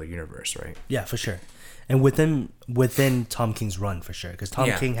particular universe, right? Yeah, for sure. And within Tom King's run, for sure, because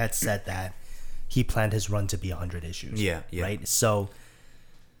Tom King had said that he planned his run to be 100 issues. Yeah. Right. So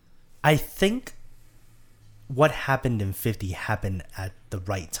I think what happened in 50 happened at the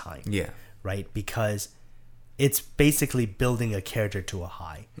right time. Yeah. Right? Because it's basically building a character to a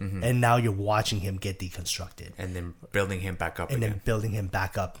high. And now you're watching him get deconstructed. And then building him back up And again. then building him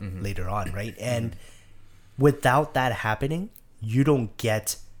back up later on, right? And without that happening, you don't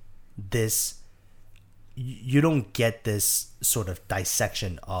get this sort of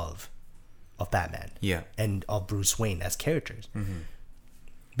dissection of Batman. Yeah. And of Bruce Wayne as characters.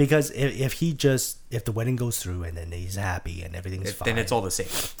 Because if the wedding goes through and then he's happy and everything's fine, then it's all the same.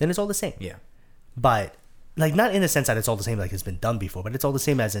 Then it's all the same. Yeah. But like, not in the sense that it's all the same like it's been done before, but it's all the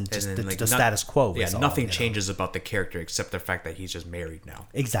same as in just the status quo. Yeah, is all, nothing you know? changes about the character except the fact that he's just married now.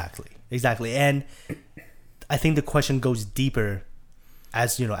 Exactly. And I think the question goes deeper,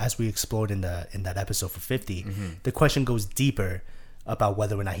 as we explored in that episode for 50. The question goes deeper about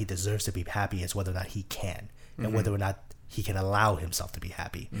whether or not he deserves to be happy, is whether or not he can, and whether or not he can allow himself to be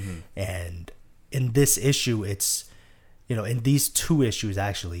happy. And in this issue, it's, in these 2 issues,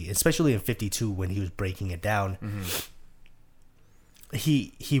 actually, especially in 52, when he was breaking it down,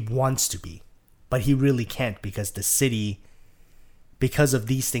 he wants to be, but he really can't, because the city, because of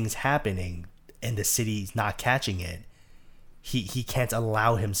these things happening and the city's not catching it, he can't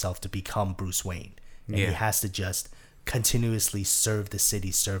allow himself to become Bruce Wayne. And he has to just continuously serve the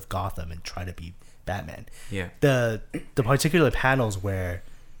city, serve Gotham, and try to be Batman. Yeah. The particular panels where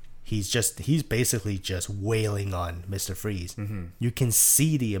he's basically just wailing on Mr. Freeze. You can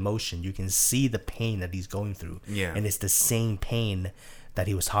see the emotion, you can see the pain that he's going through. Yeah. And it's the same pain that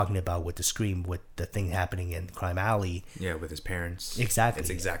he was talking about with the Scream, with the thing happening in Crime Alley. Yeah, with his parents. Exactly. It's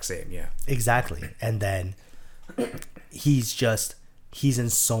the exact same, yeah. Exactly. And then he's in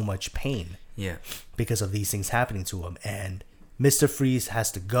so much pain. Yeah. Because of these things happening to him. And Mr. Freeze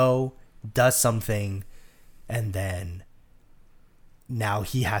has to go, does something, and then now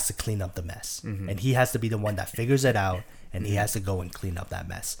he has to clean up the mess. And he has to be the one that figures it out, and he has to go and clean up that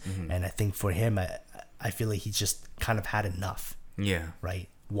mess. And I think for him, I feel like he's just kind of had enough. Yeah. Right?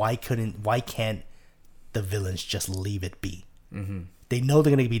 Why can't the villains just leave it be? They know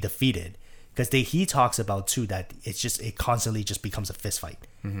they're going to be defeated. Because he talks about too that it constantly just becomes a fist fight.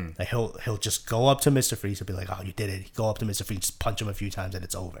 Like he'll just go up to Mr. Freeze and be like, "Oh, you did it." He'll go up to Mr. Freeze, just punch him a few times, and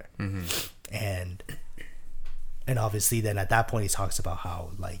it's over. And obviously, then at that point, he talks about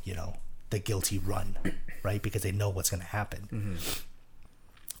how, like, the guilty run, right? Because they know what's going to happen.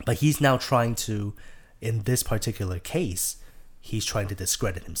 But he's now trying to, in this particular case, he's trying to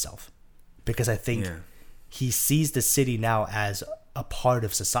discredit himself, because I think he sees the city now as a part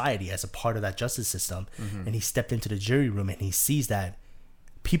of society, as a part of that justice system. And he stepped into the jury room and he sees that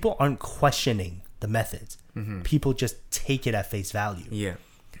people aren't questioning the methods. People just take it at face value. Yeah.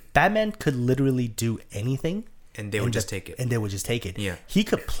 Batman could literally do anything, And they would just take it. And they would just take it. Yeah. He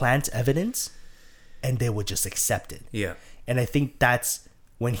could plant evidence and they would just accept it. Yeah. And I think that's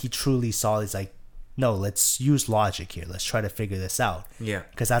when he truly saw, it's like, no, let's use logic here. Let's try to figure this out. Yeah.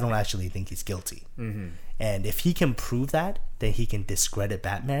 Because I don't actually think he's guilty. And if he can prove that, then he can discredit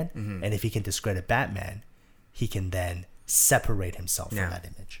Batman. And if he can discredit Batman, he can then separate himself from that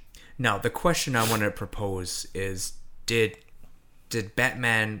image. Now, the question I want to propose is, did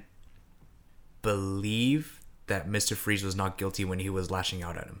Batman believe that Mr. Freeze was not guilty when he was lashing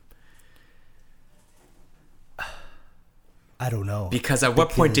out at him? I don't know. Because at what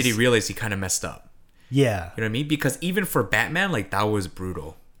point did he realize he kind of messed up? Yeah. You know what I mean? Because even for Batman, like, that was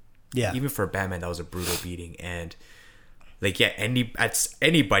brutal. Yeah. Even for Batman, that was a brutal beating. And, like, yeah,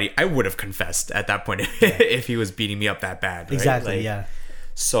 anybody, I would have confessed at that point if he was beating me up that bad. Right? Exactly, like, yeah.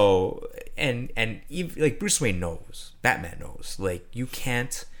 So, and even, like, Bruce Wayne knows. Batman knows. Like, you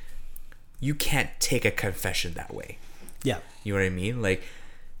can't take a confession that way. Yeah. You know what I mean?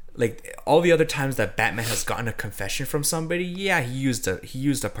 Like all the other times that Batman has gotten a confession from somebody, yeah, he used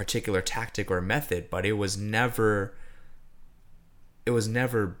a particular tactic or method, but it was never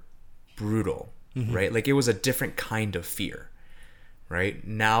brutal, right? Like, it was a different kind of fear, right?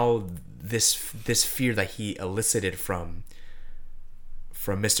 Now this fear that he elicited from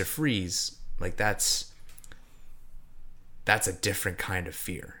Mr. Freeze, like, that's a different kind of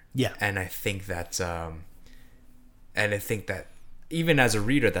fear. Yeah. And I think that even as a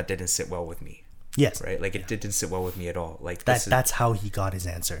reader, that didn't sit well with me. Yes. Right? Like, it didn't sit well with me at all. Like, That's how he got his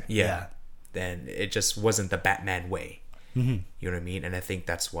answer. yeah. Then it just wasn't the Batman way. Mm-hmm. You know what I mean? And I think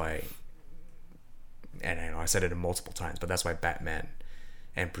that's why, and I know I said it multiple times, but that's why Batman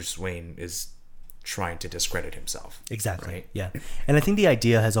and Bruce Wayne is trying to discredit himself. Exactly. Right? Yeah. And I think the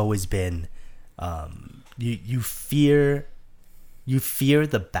idea has always been, you fear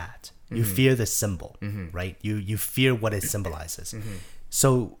the bat, you fear the symbol, right? You fear what it symbolizes.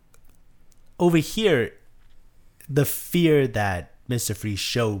 So over here, the fear that Mr. Freeze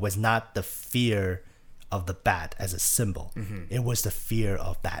showed was not the fear of the bat as a symbol. It was the fear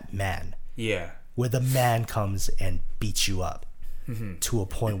of Batman, Yeah. where the man comes and beats you up to a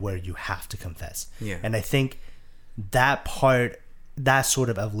point where you have to confess. Yeah. And I think that sort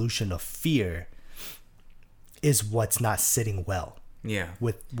of evolution of fear is what's not sitting well Yeah.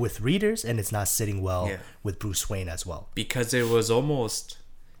 with readers, and it's not sitting well Yeah. with Bruce Wayne as well. Because it was almost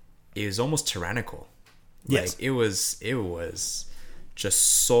tyrannical. Yes. Like, it was just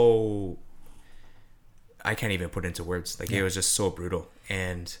so, I can't even put it into words. Like, it was just so brutal.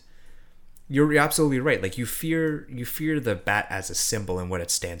 And you're absolutely right. Like, you fear the bat as a symbol and what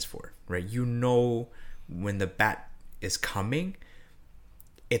it stands for, right? You know, when the bat is coming,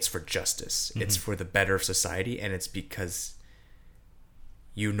 it's for justice. It's for the better of society, and it's because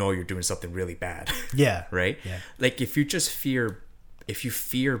you know you're doing something really bad. Yeah. Right? Yeah. Like, if you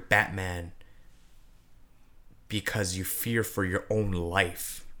fear Batman because you fear for your own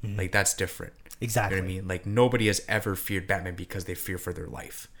life, like, that's different. Exactly. You know what I mean? Like, nobody has ever feared Batman because they fear for their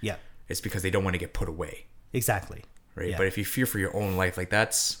life. Yeah. It's because they don't want to get put away. Exactly. Right? Yeah. But if you fear for your own life, like,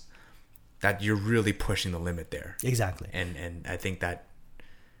 that you're really pushing the limit there. Exactly. And I think that,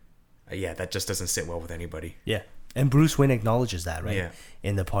 that just doesn't sit well with anybody. Yeah. And Bruce Wayne acknowledges that, right? Yeah.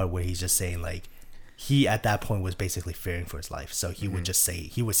 In the part where he's just saying, like, he at that point was basically fearing for his life. So he would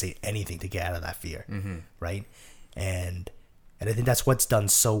say anything to get out of that fear. Right? And I think that's what's done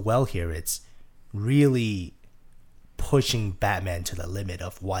so well here. It's really pushing Batman to the limit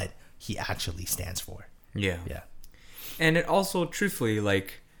of what he actually stands for. Yeah. Yeah. And it also, truthfully,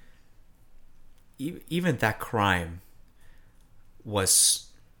 like, even that crime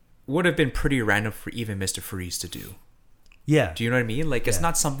would have been pretty random for even Mr. Freeze to do. Yeah. Do you know what I mean? Like, it's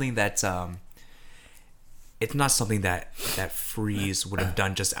not something that that Freeze would have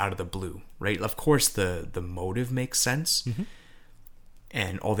done just out of the blue, right? Of course, the motive makes sense,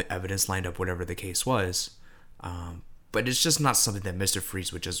 and all the evidence lined up, whatever the case was. But it's just not something that Mr.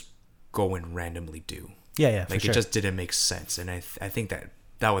 Freeze would just go and randomly do. Yeah, for Like, sure. it just didn't make sense, and I think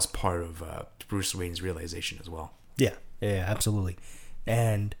that was part of Bruce Wayne's realization as well. Yeah, absolutely.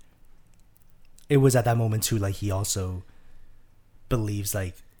 And it was at that moment too, like, he also believes,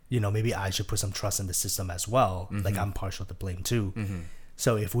 like, you know, maybe I should put some trust in the system as well. Like, I'm partial to blame too.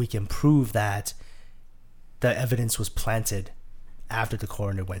 So if we can prove that the evidence was planted after the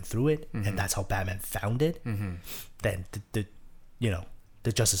coroner went through it, and that's how Batman found it, then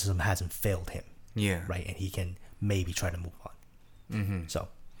the justice system hasn't failed him. Yeah. Right. And he can maybe try to move on. So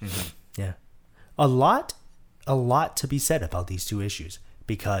yeah, a lot to be said about these two issues,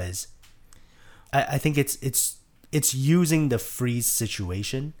 because I think it's using the Freeze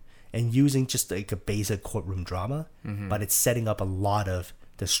situation and using just like a basic courtroom drama, but it's setting up a lot of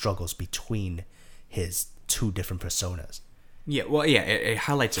the struggles between his two different personas. Yeah, well, yeah, it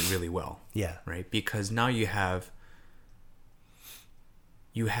highlights it really well. Yeah. Right? Because now you have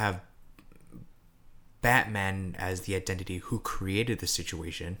Batman as the identity who created the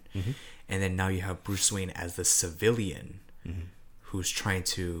situation, and then now you have Bruce Wayne as the civilian who's trying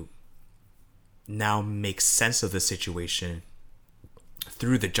to now make sense of the situation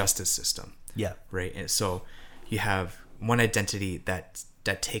through the justice system. Yeah. Right? And so you have one identity that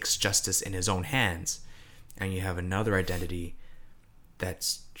takes justice in his own hands, and you have another identity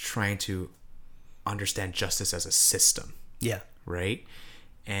that's trying to understand justice as a system. Yeah. Right?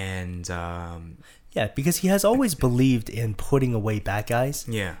 And Yeah, because he has always believed in putting away bad guys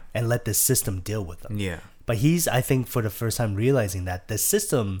yeah. and let the system deal with them. Yeah. But he's, I think, for the first time realizing that the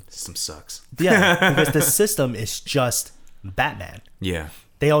system... System sucks. Yeah, because the system is just Batman. Yeah.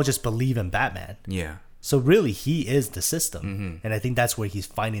 They all just believe in Batman. Yeah. So really, he is the system. And I think that's where he's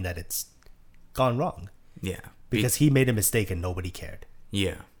finding that it's gone wrong. Yeah. Because he made a mistake and nobody cared.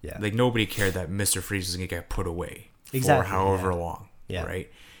 Yeah. Yeah. Like, nobody cared that Mr. Freeze was going to get put away Exactly, for however yeah. long. Yeah.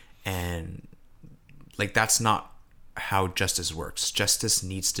 Right? And, like, that's not how justice works. Justice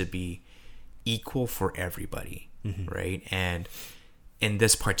needs to be equal for everybody. Right? And in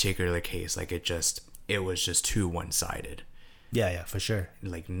this particular case, like, it was just too one-sided. Yeah, for sure.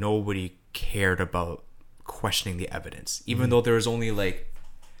 Like, nobody cared about questioning the evidence. Even though there was only, like,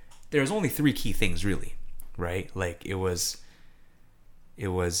 there's only three key things really, right? Like it was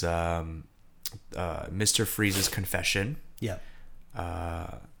Mr. Freeze's confession, Yeah.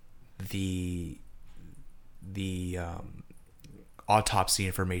 the autopsy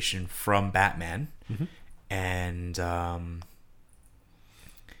information from Batman, and there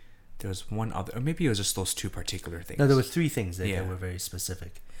was one other, or maybe it was just those two particular things. No, there were three things that were very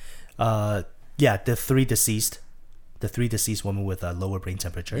specific. The three deceased women with a lower brain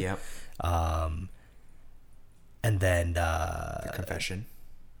temperature. Yeah. And then The confession.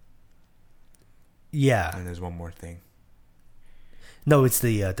 Yeah. And there's one more thing. No, it's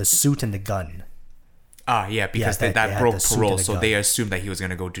the suit and the gun. Yeah, because they that had broke the suit parole, and the so gun. they assumed that he was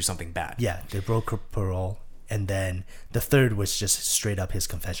going to go do something bad. Yeah, they broke parole, and then the third was just straight up his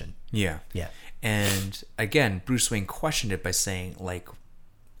confession. Yeah. Yeah. And again, Bruce Wayne questioned it by saying, like,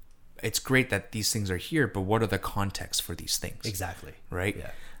 it's great that these things are here, but what are the contexts for these things? Exactly. Right?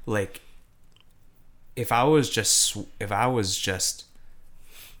 Yeah. Like, if I was just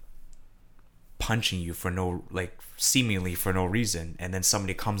punching you for no, like, seemingly for no reason, and then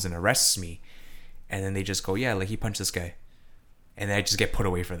somebody comes and arrests me, and then they just go, yeah, like, he punched this guy, and then I just get put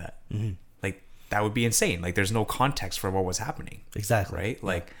away for that. Mm-hmm. Like, that would be insane. Like, there's no context for what was happening. Exactly. Right? Yeah.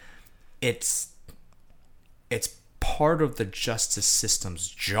 Like, it's part of the justice system's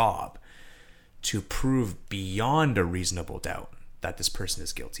job to prove beyond a reasonable doubt that this person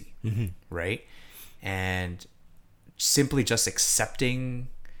is guilty. Mm-hmm. Right? And simply just accepting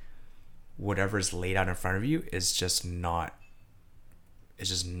whatever's laid out in front of you is just not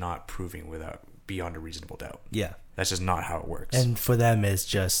proving without beyond a reasonable doubt. Yeah. That's just not how it works. And for them, it's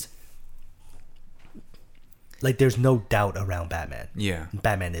just like there's no doubt around Batman. Yeah.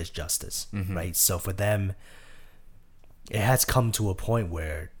 Batman is justice, right? So for them, it has come to a point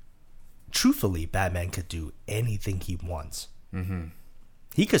where, truthfully, Batman could do anything he wants. Mm-hmm.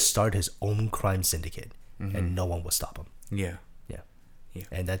 He could start his own crime syndicate, and no one will stop him. Yeah. Yeah.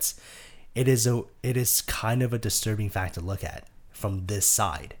 And it is kind of a disturbing fact to look at from this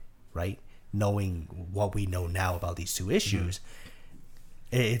side, right? Knowing what we know now about these two issues,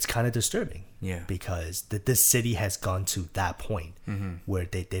 it's kind of disturbing. Yeah. Because this city has gone to that point where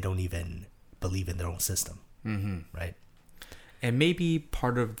they don't even believe in their own system, right? And maybe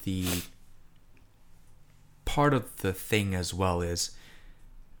part of the thing as well is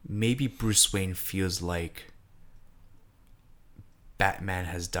maybe Bruce Wayne feels like Batman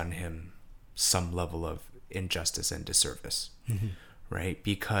has done him some level of injustice and disservice, right?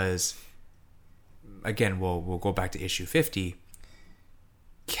 Because again, we'll go back to issue 50.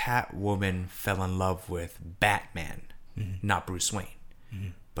 Catwoman fell in love with Batman, not Bruce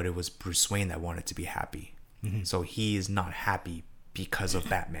Wayne, but it was Bruce Wayne that wanted to be happy. So he is not happy because of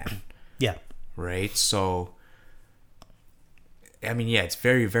Batman. Yeah. Right? So, I mean, yeah, it's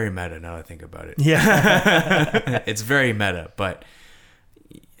very, very meta now that I think about it. Yeah. It's very meta, but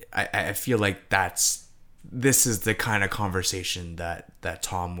I feel like this is the kind of conversation that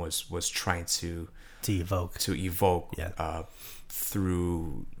Tom was trying to evoke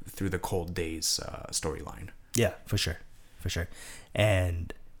through the Cold Days storyline. Yeah, for sure.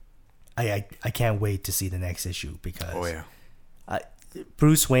 And I can't wait to see the next issue because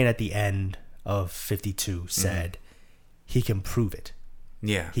Bruce Wayne at the end of 52 said he can prove it.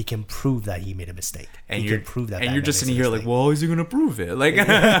 Yeah, he can prove that he made a mistake. And he can prove that. And you're just sitting here like, well, how is he going to prove it? Like,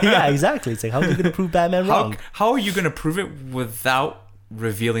 yeah, exactly. It's like, how are you going to prove Batman wrong? How are you going to prove it without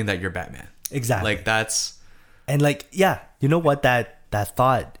revealing that you're Batman? Exactly. Like that's. And like, yeah, you know what? That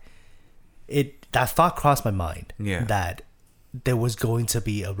thought crossed my mind. Yeah. That there was going to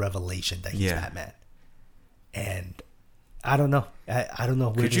be a revelation that he's Batman, and I don't know. I don't know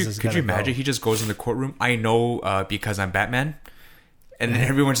where this is going to go. Could you imagine? He just goes in the courtroom. I know because I'm Batman, and then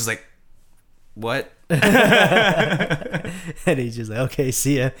everyone's just like, "What?" And he's just like, "Okay,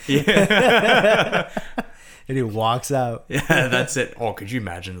 see ya." Yeah. And he walks out. Yeah, that's it. Oh, could you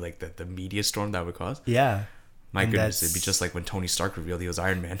imagine like the media storm that would cause? Yeah. My goodness, it'd be just like when Tony Stark revealed he was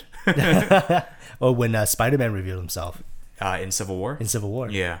Iron Man. Or when Spider-Man revealed himself. In Civil War?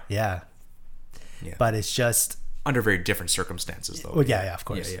 Yeah. Yeah. But it's just... under very different circumstances, though. Well, yeah, of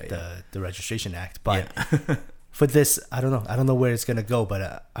course. Yeah. The Registration Act. But for this, I don't know. I don't know where it's going to go,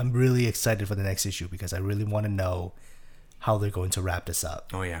 but I'm really excited for the next issue because I really want to know how they're going to wrap this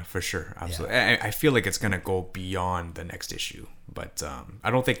up. Oh, yeah, for sure. Absolutely. Yeah. I feel like it's going to go beyond the next issue, but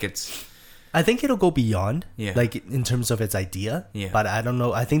I don't think it's... I think it'll go beyond, like in terms of its idea. Yeah. But I don't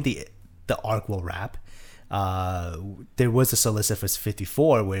know. I think the arc will wrap. There was a solicit for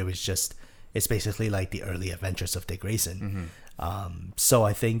 54 where it's basically like the early adventures of Dick Grayson. So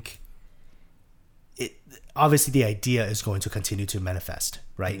I think obviously the idea is going to continue to manifest,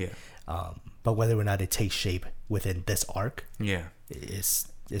 right? Yeah. But whether or not it takes shape within this arc, Yeah. is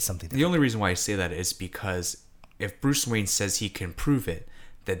something. The only reason why I say that is because if Bruce Wayne says he can prove it,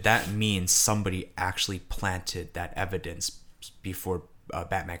 that means somebody actually planted that evidence before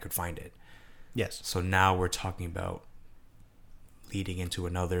Batman could find it. Yes. So now we're talking about leading into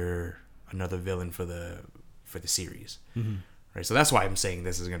another villain for the series, right? So that's why I'm saying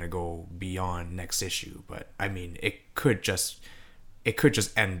this is going to go beyond next issue. But I mean, it could just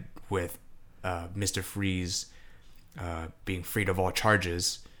end with Mr. Freeze being freed of all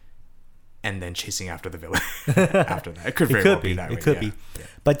charges and then chasing after the villain after that. It could very well be that way. It could be. Yeah.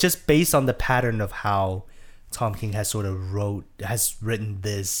 But just based on the pattern of how Tom King has sort of written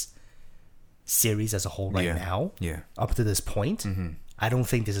this series as a whole now, up to this point, I don't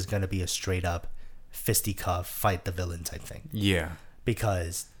think this is going to be a straight up fisticuff fight the villain type thing. Yeah.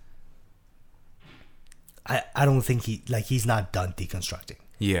 Because I don't think he's not done deconstructing.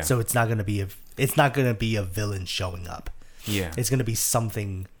 Yeah. So it's not going to be a villain showing up. Yeah. It's going to be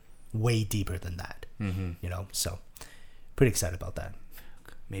something way deeper than that. You know, so pretty excited about that.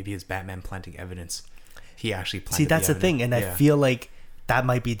 Maybe it's Batman planting evidence. He actually planted. See, that's the thing, and I feel like that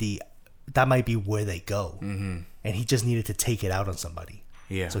might be where they go. And he just needed to take it out on somebody.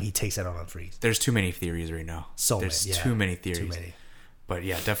 Yeah. So he takes it out on Freeze. There's too many theories right now. There's too many theories. Too many. But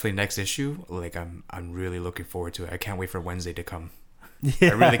yeah, definitely next issue. Like I'm really looking forward to it. I can't wait for Wednesday to come. Yeah.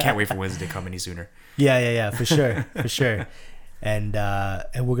 I really can't wait for Wednesday to come any sooner. Yeah, for sure, for sure. And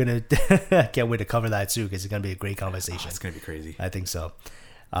we're gonna can't wait to cover that too, because it's gonna be a great conversation. It's gonna be crazy. I think so.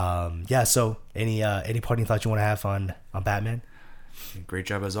 Yeah. So any parting thoughts you want to have on Batman? Great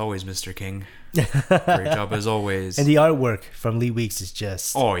job as always, Mr. King. Great job as always. And the artwork from Lee Weeks is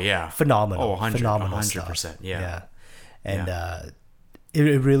just phenomenal. 100%. Yeah. And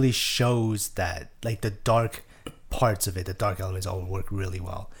it really shows that like the dark parts of it, the dark elements all work really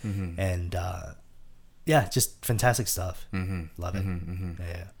well. And just fantastic stuff. Love it.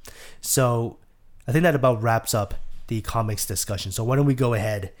 Yeah. So I think that about wraps up the comics discussion. So why don't we go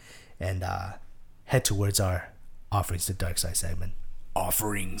ahead and head towards our offerings to Darkseid segment.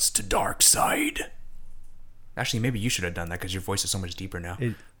 Offerings to Darkseid. Actually, maybe you should have done that because your voice is so much deeper now.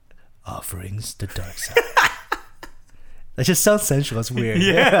 Offerings to Darkseid. That just sounds sensual. It's weird.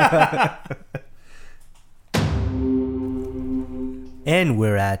 Yeah. And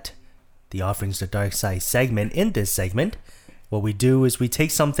we're at the Offerings to Darkseid segment. In this segment, what we do is we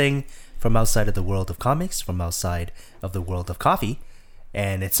take something from outside of the world of comics, from outside of the world of coffee,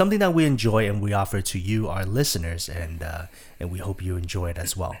 and it's something that we enjoy and we offer to you, our listeners, and we hope you enjoy it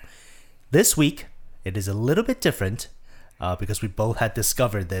as well. This week, it is a little bit different because we both had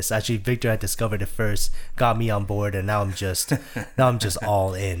discovered this. Actually, Victor had discovered it first, got me on board, and now I'm just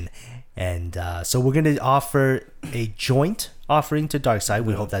all in. And so we're going to offer a joint offering to Darkseid.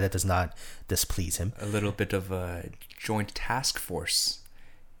 We hope that it does not displease him. A little bit of a joint task force.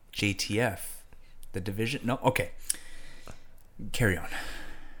 JTF. The division? No? Okay. Carry on.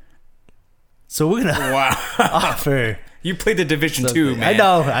 So we're going to offer... You played the Division 2, man. I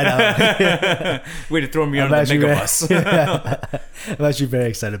know. Way to throw me under the mega bus. I'm actually very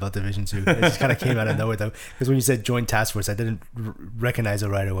excited about Division 2. It just kind of came out of nowhere, though. Because when you said joint task force, I didn't recognize it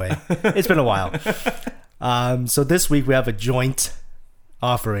right away. It's been a while. So this week we have a joint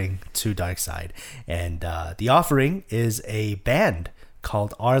offering to Darkseid. And the offering is a band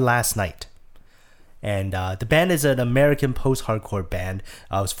called Our Last Night. And the band is an American post-hardcore band.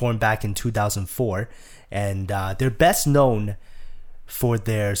 It was formed back in 2004. And they're best known for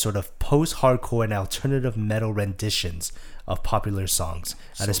their sort of post-hardcore and alternative metal renditions of popular songs,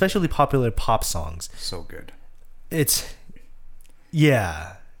 and especially popular pop songs. So good. It's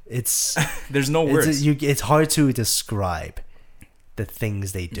there's no words. It's hard to describe the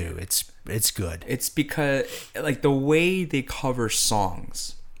things they do. It's good. It's because like the way they cover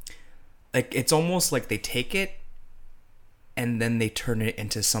songs, like it's almost like they take it and then they turn it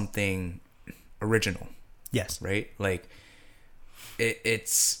into something original. Yes. Right? Like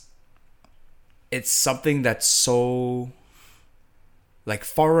it's something that's so like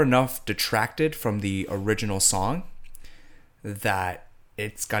far enough detracted from the original song that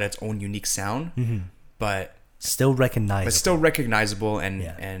it's got its own unique sound, but still recognizable.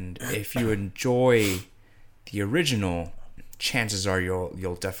 And if you enjoy the original, chances are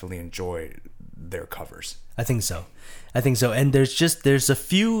you'll definitely enjoy their covers. I think so. And there's a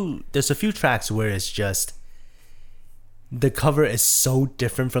few tracks where it's just the cover is so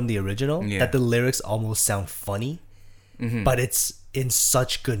different from the original that the lyrics almost sound funny, but it's in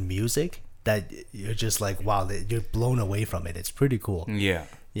such good music that you're just like, wow, you're blown away from it. It's pretty cool. Yeah.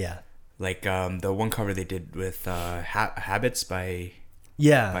 Like the one cover they did with Habits by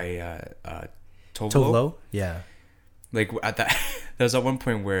Tove Lo. Lo? Yeah. Like at that, there's at one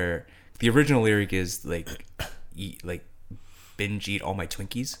point where the original lyric is like, binge eat all my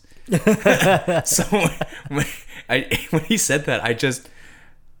Twinkies. So when he said that, I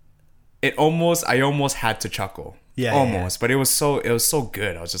almost had to chuckle. Yeah, almost. But it was so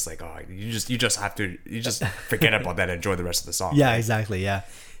good. I was just like, oh, you just forget about that and enjoy the rest of the song. Yeah, exactly. Yeah.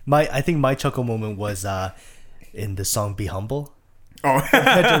 I think my chuckle moment was in the song "Be Humble." Oh,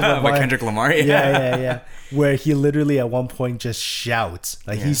 by Kendrick Lamar. Yeah. Where he literally at one point just shouts,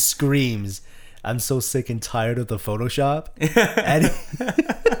 like he screams, "I'm so sick and tired of the Photoshop," and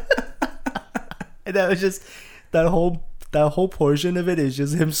and that was just that whole portion of it is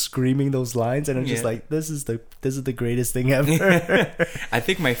just him screaming those lines, and I'm just like, this is the greatest thing ever. I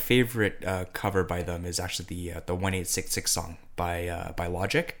think my favorite cover by them is actually the 1866 song by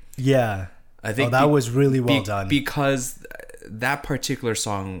Logic. Yeah, I think that was really well done because that particular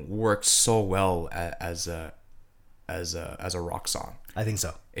song works so well as a rock song. I think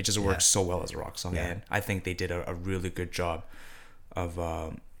so. It just works so well as a rock song, and I think they did a really good job of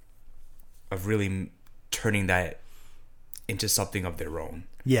really turning that into something of their own.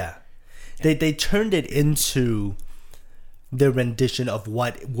 Yeah. They turned it into their rendition of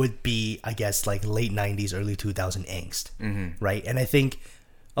what would be, I guess, like late 90s, early 2000 angst. Mm-hmm. Right? And I think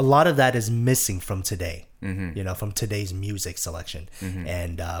a lot of that is missing from today, from today's music selection. Mm-hmm.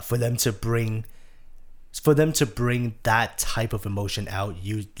 And for them to bring that type of emotion out,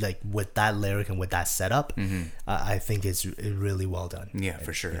 with that lyric and with that setup, I think it's really well done. Yeah,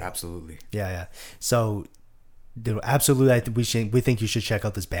 for sure. Absolutely. Yeah. So absolutely, we think you should check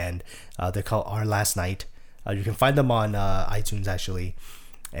out this band. They're called Our Last Night. You can find them on iTunes actually,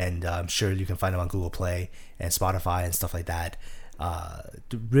 and I'm sure you can find them on Google Play and Spotify and stuff like that.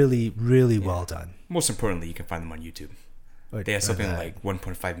 Really, really well done. Most importantly, you can find them on YouTube. They have something like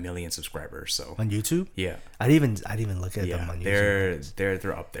 1.5 million subscribers. So on YouTube, yeah, I didn't even look at them on YouTube.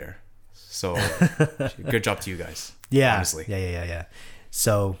 They're up there. So good job to you guys. Yeah, honestly. Yeah.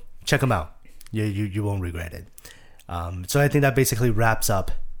 So check them out. You won't regret it. So I think that basically wraps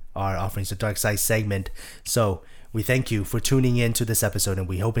up our Offerings to Dark Side segment. So we thank you for tuning in to this episode, and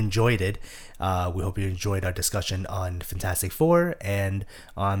we hope you enjoyed it. We hope you enjoyed our discussion on Fantastic Four and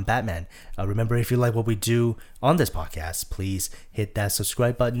on Batman. Remember, if you like what we do on this podcast, please hit that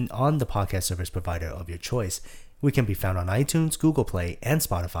subscribe button on the podcast service provider of your choice. We can be found on iTunes, Google Play, and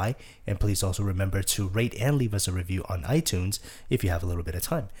Spotify. And please also remember to rate and leave us a review on iTunes if you have a little bit of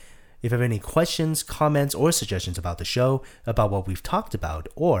time. If you have any questions, comments, or suggestions about the show, about what we've talked about,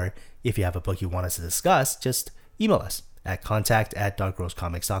 or if you have a book you want us to discuss, just email us at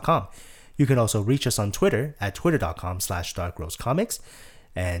contact@darkrosecomics.com. You can also reach us on Twitter at twitter.com/darkrosecomics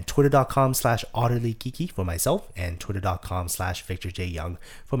and twitter.com/utterlygeeky for myself and twitter.com/VictorJYoung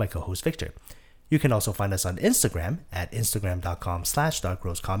for my co-host Victor. You can also find us on Instagram at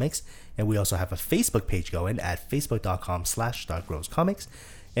instagram.com/darkrosecomics, and we also have a Facebook page going at facebook.com/darkrosecomics.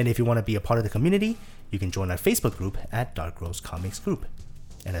 And if you want to be a part of the community, you can join our Facebook group at Dark Rose Comics Group.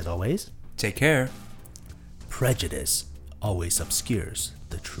 And as always, take care. Prejudice always obscures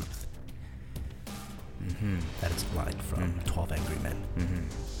the truth. That is a line from 12 Angry Men.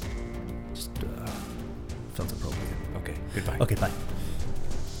 Just felt appropriate. Okay, goodbye. Okay, bye.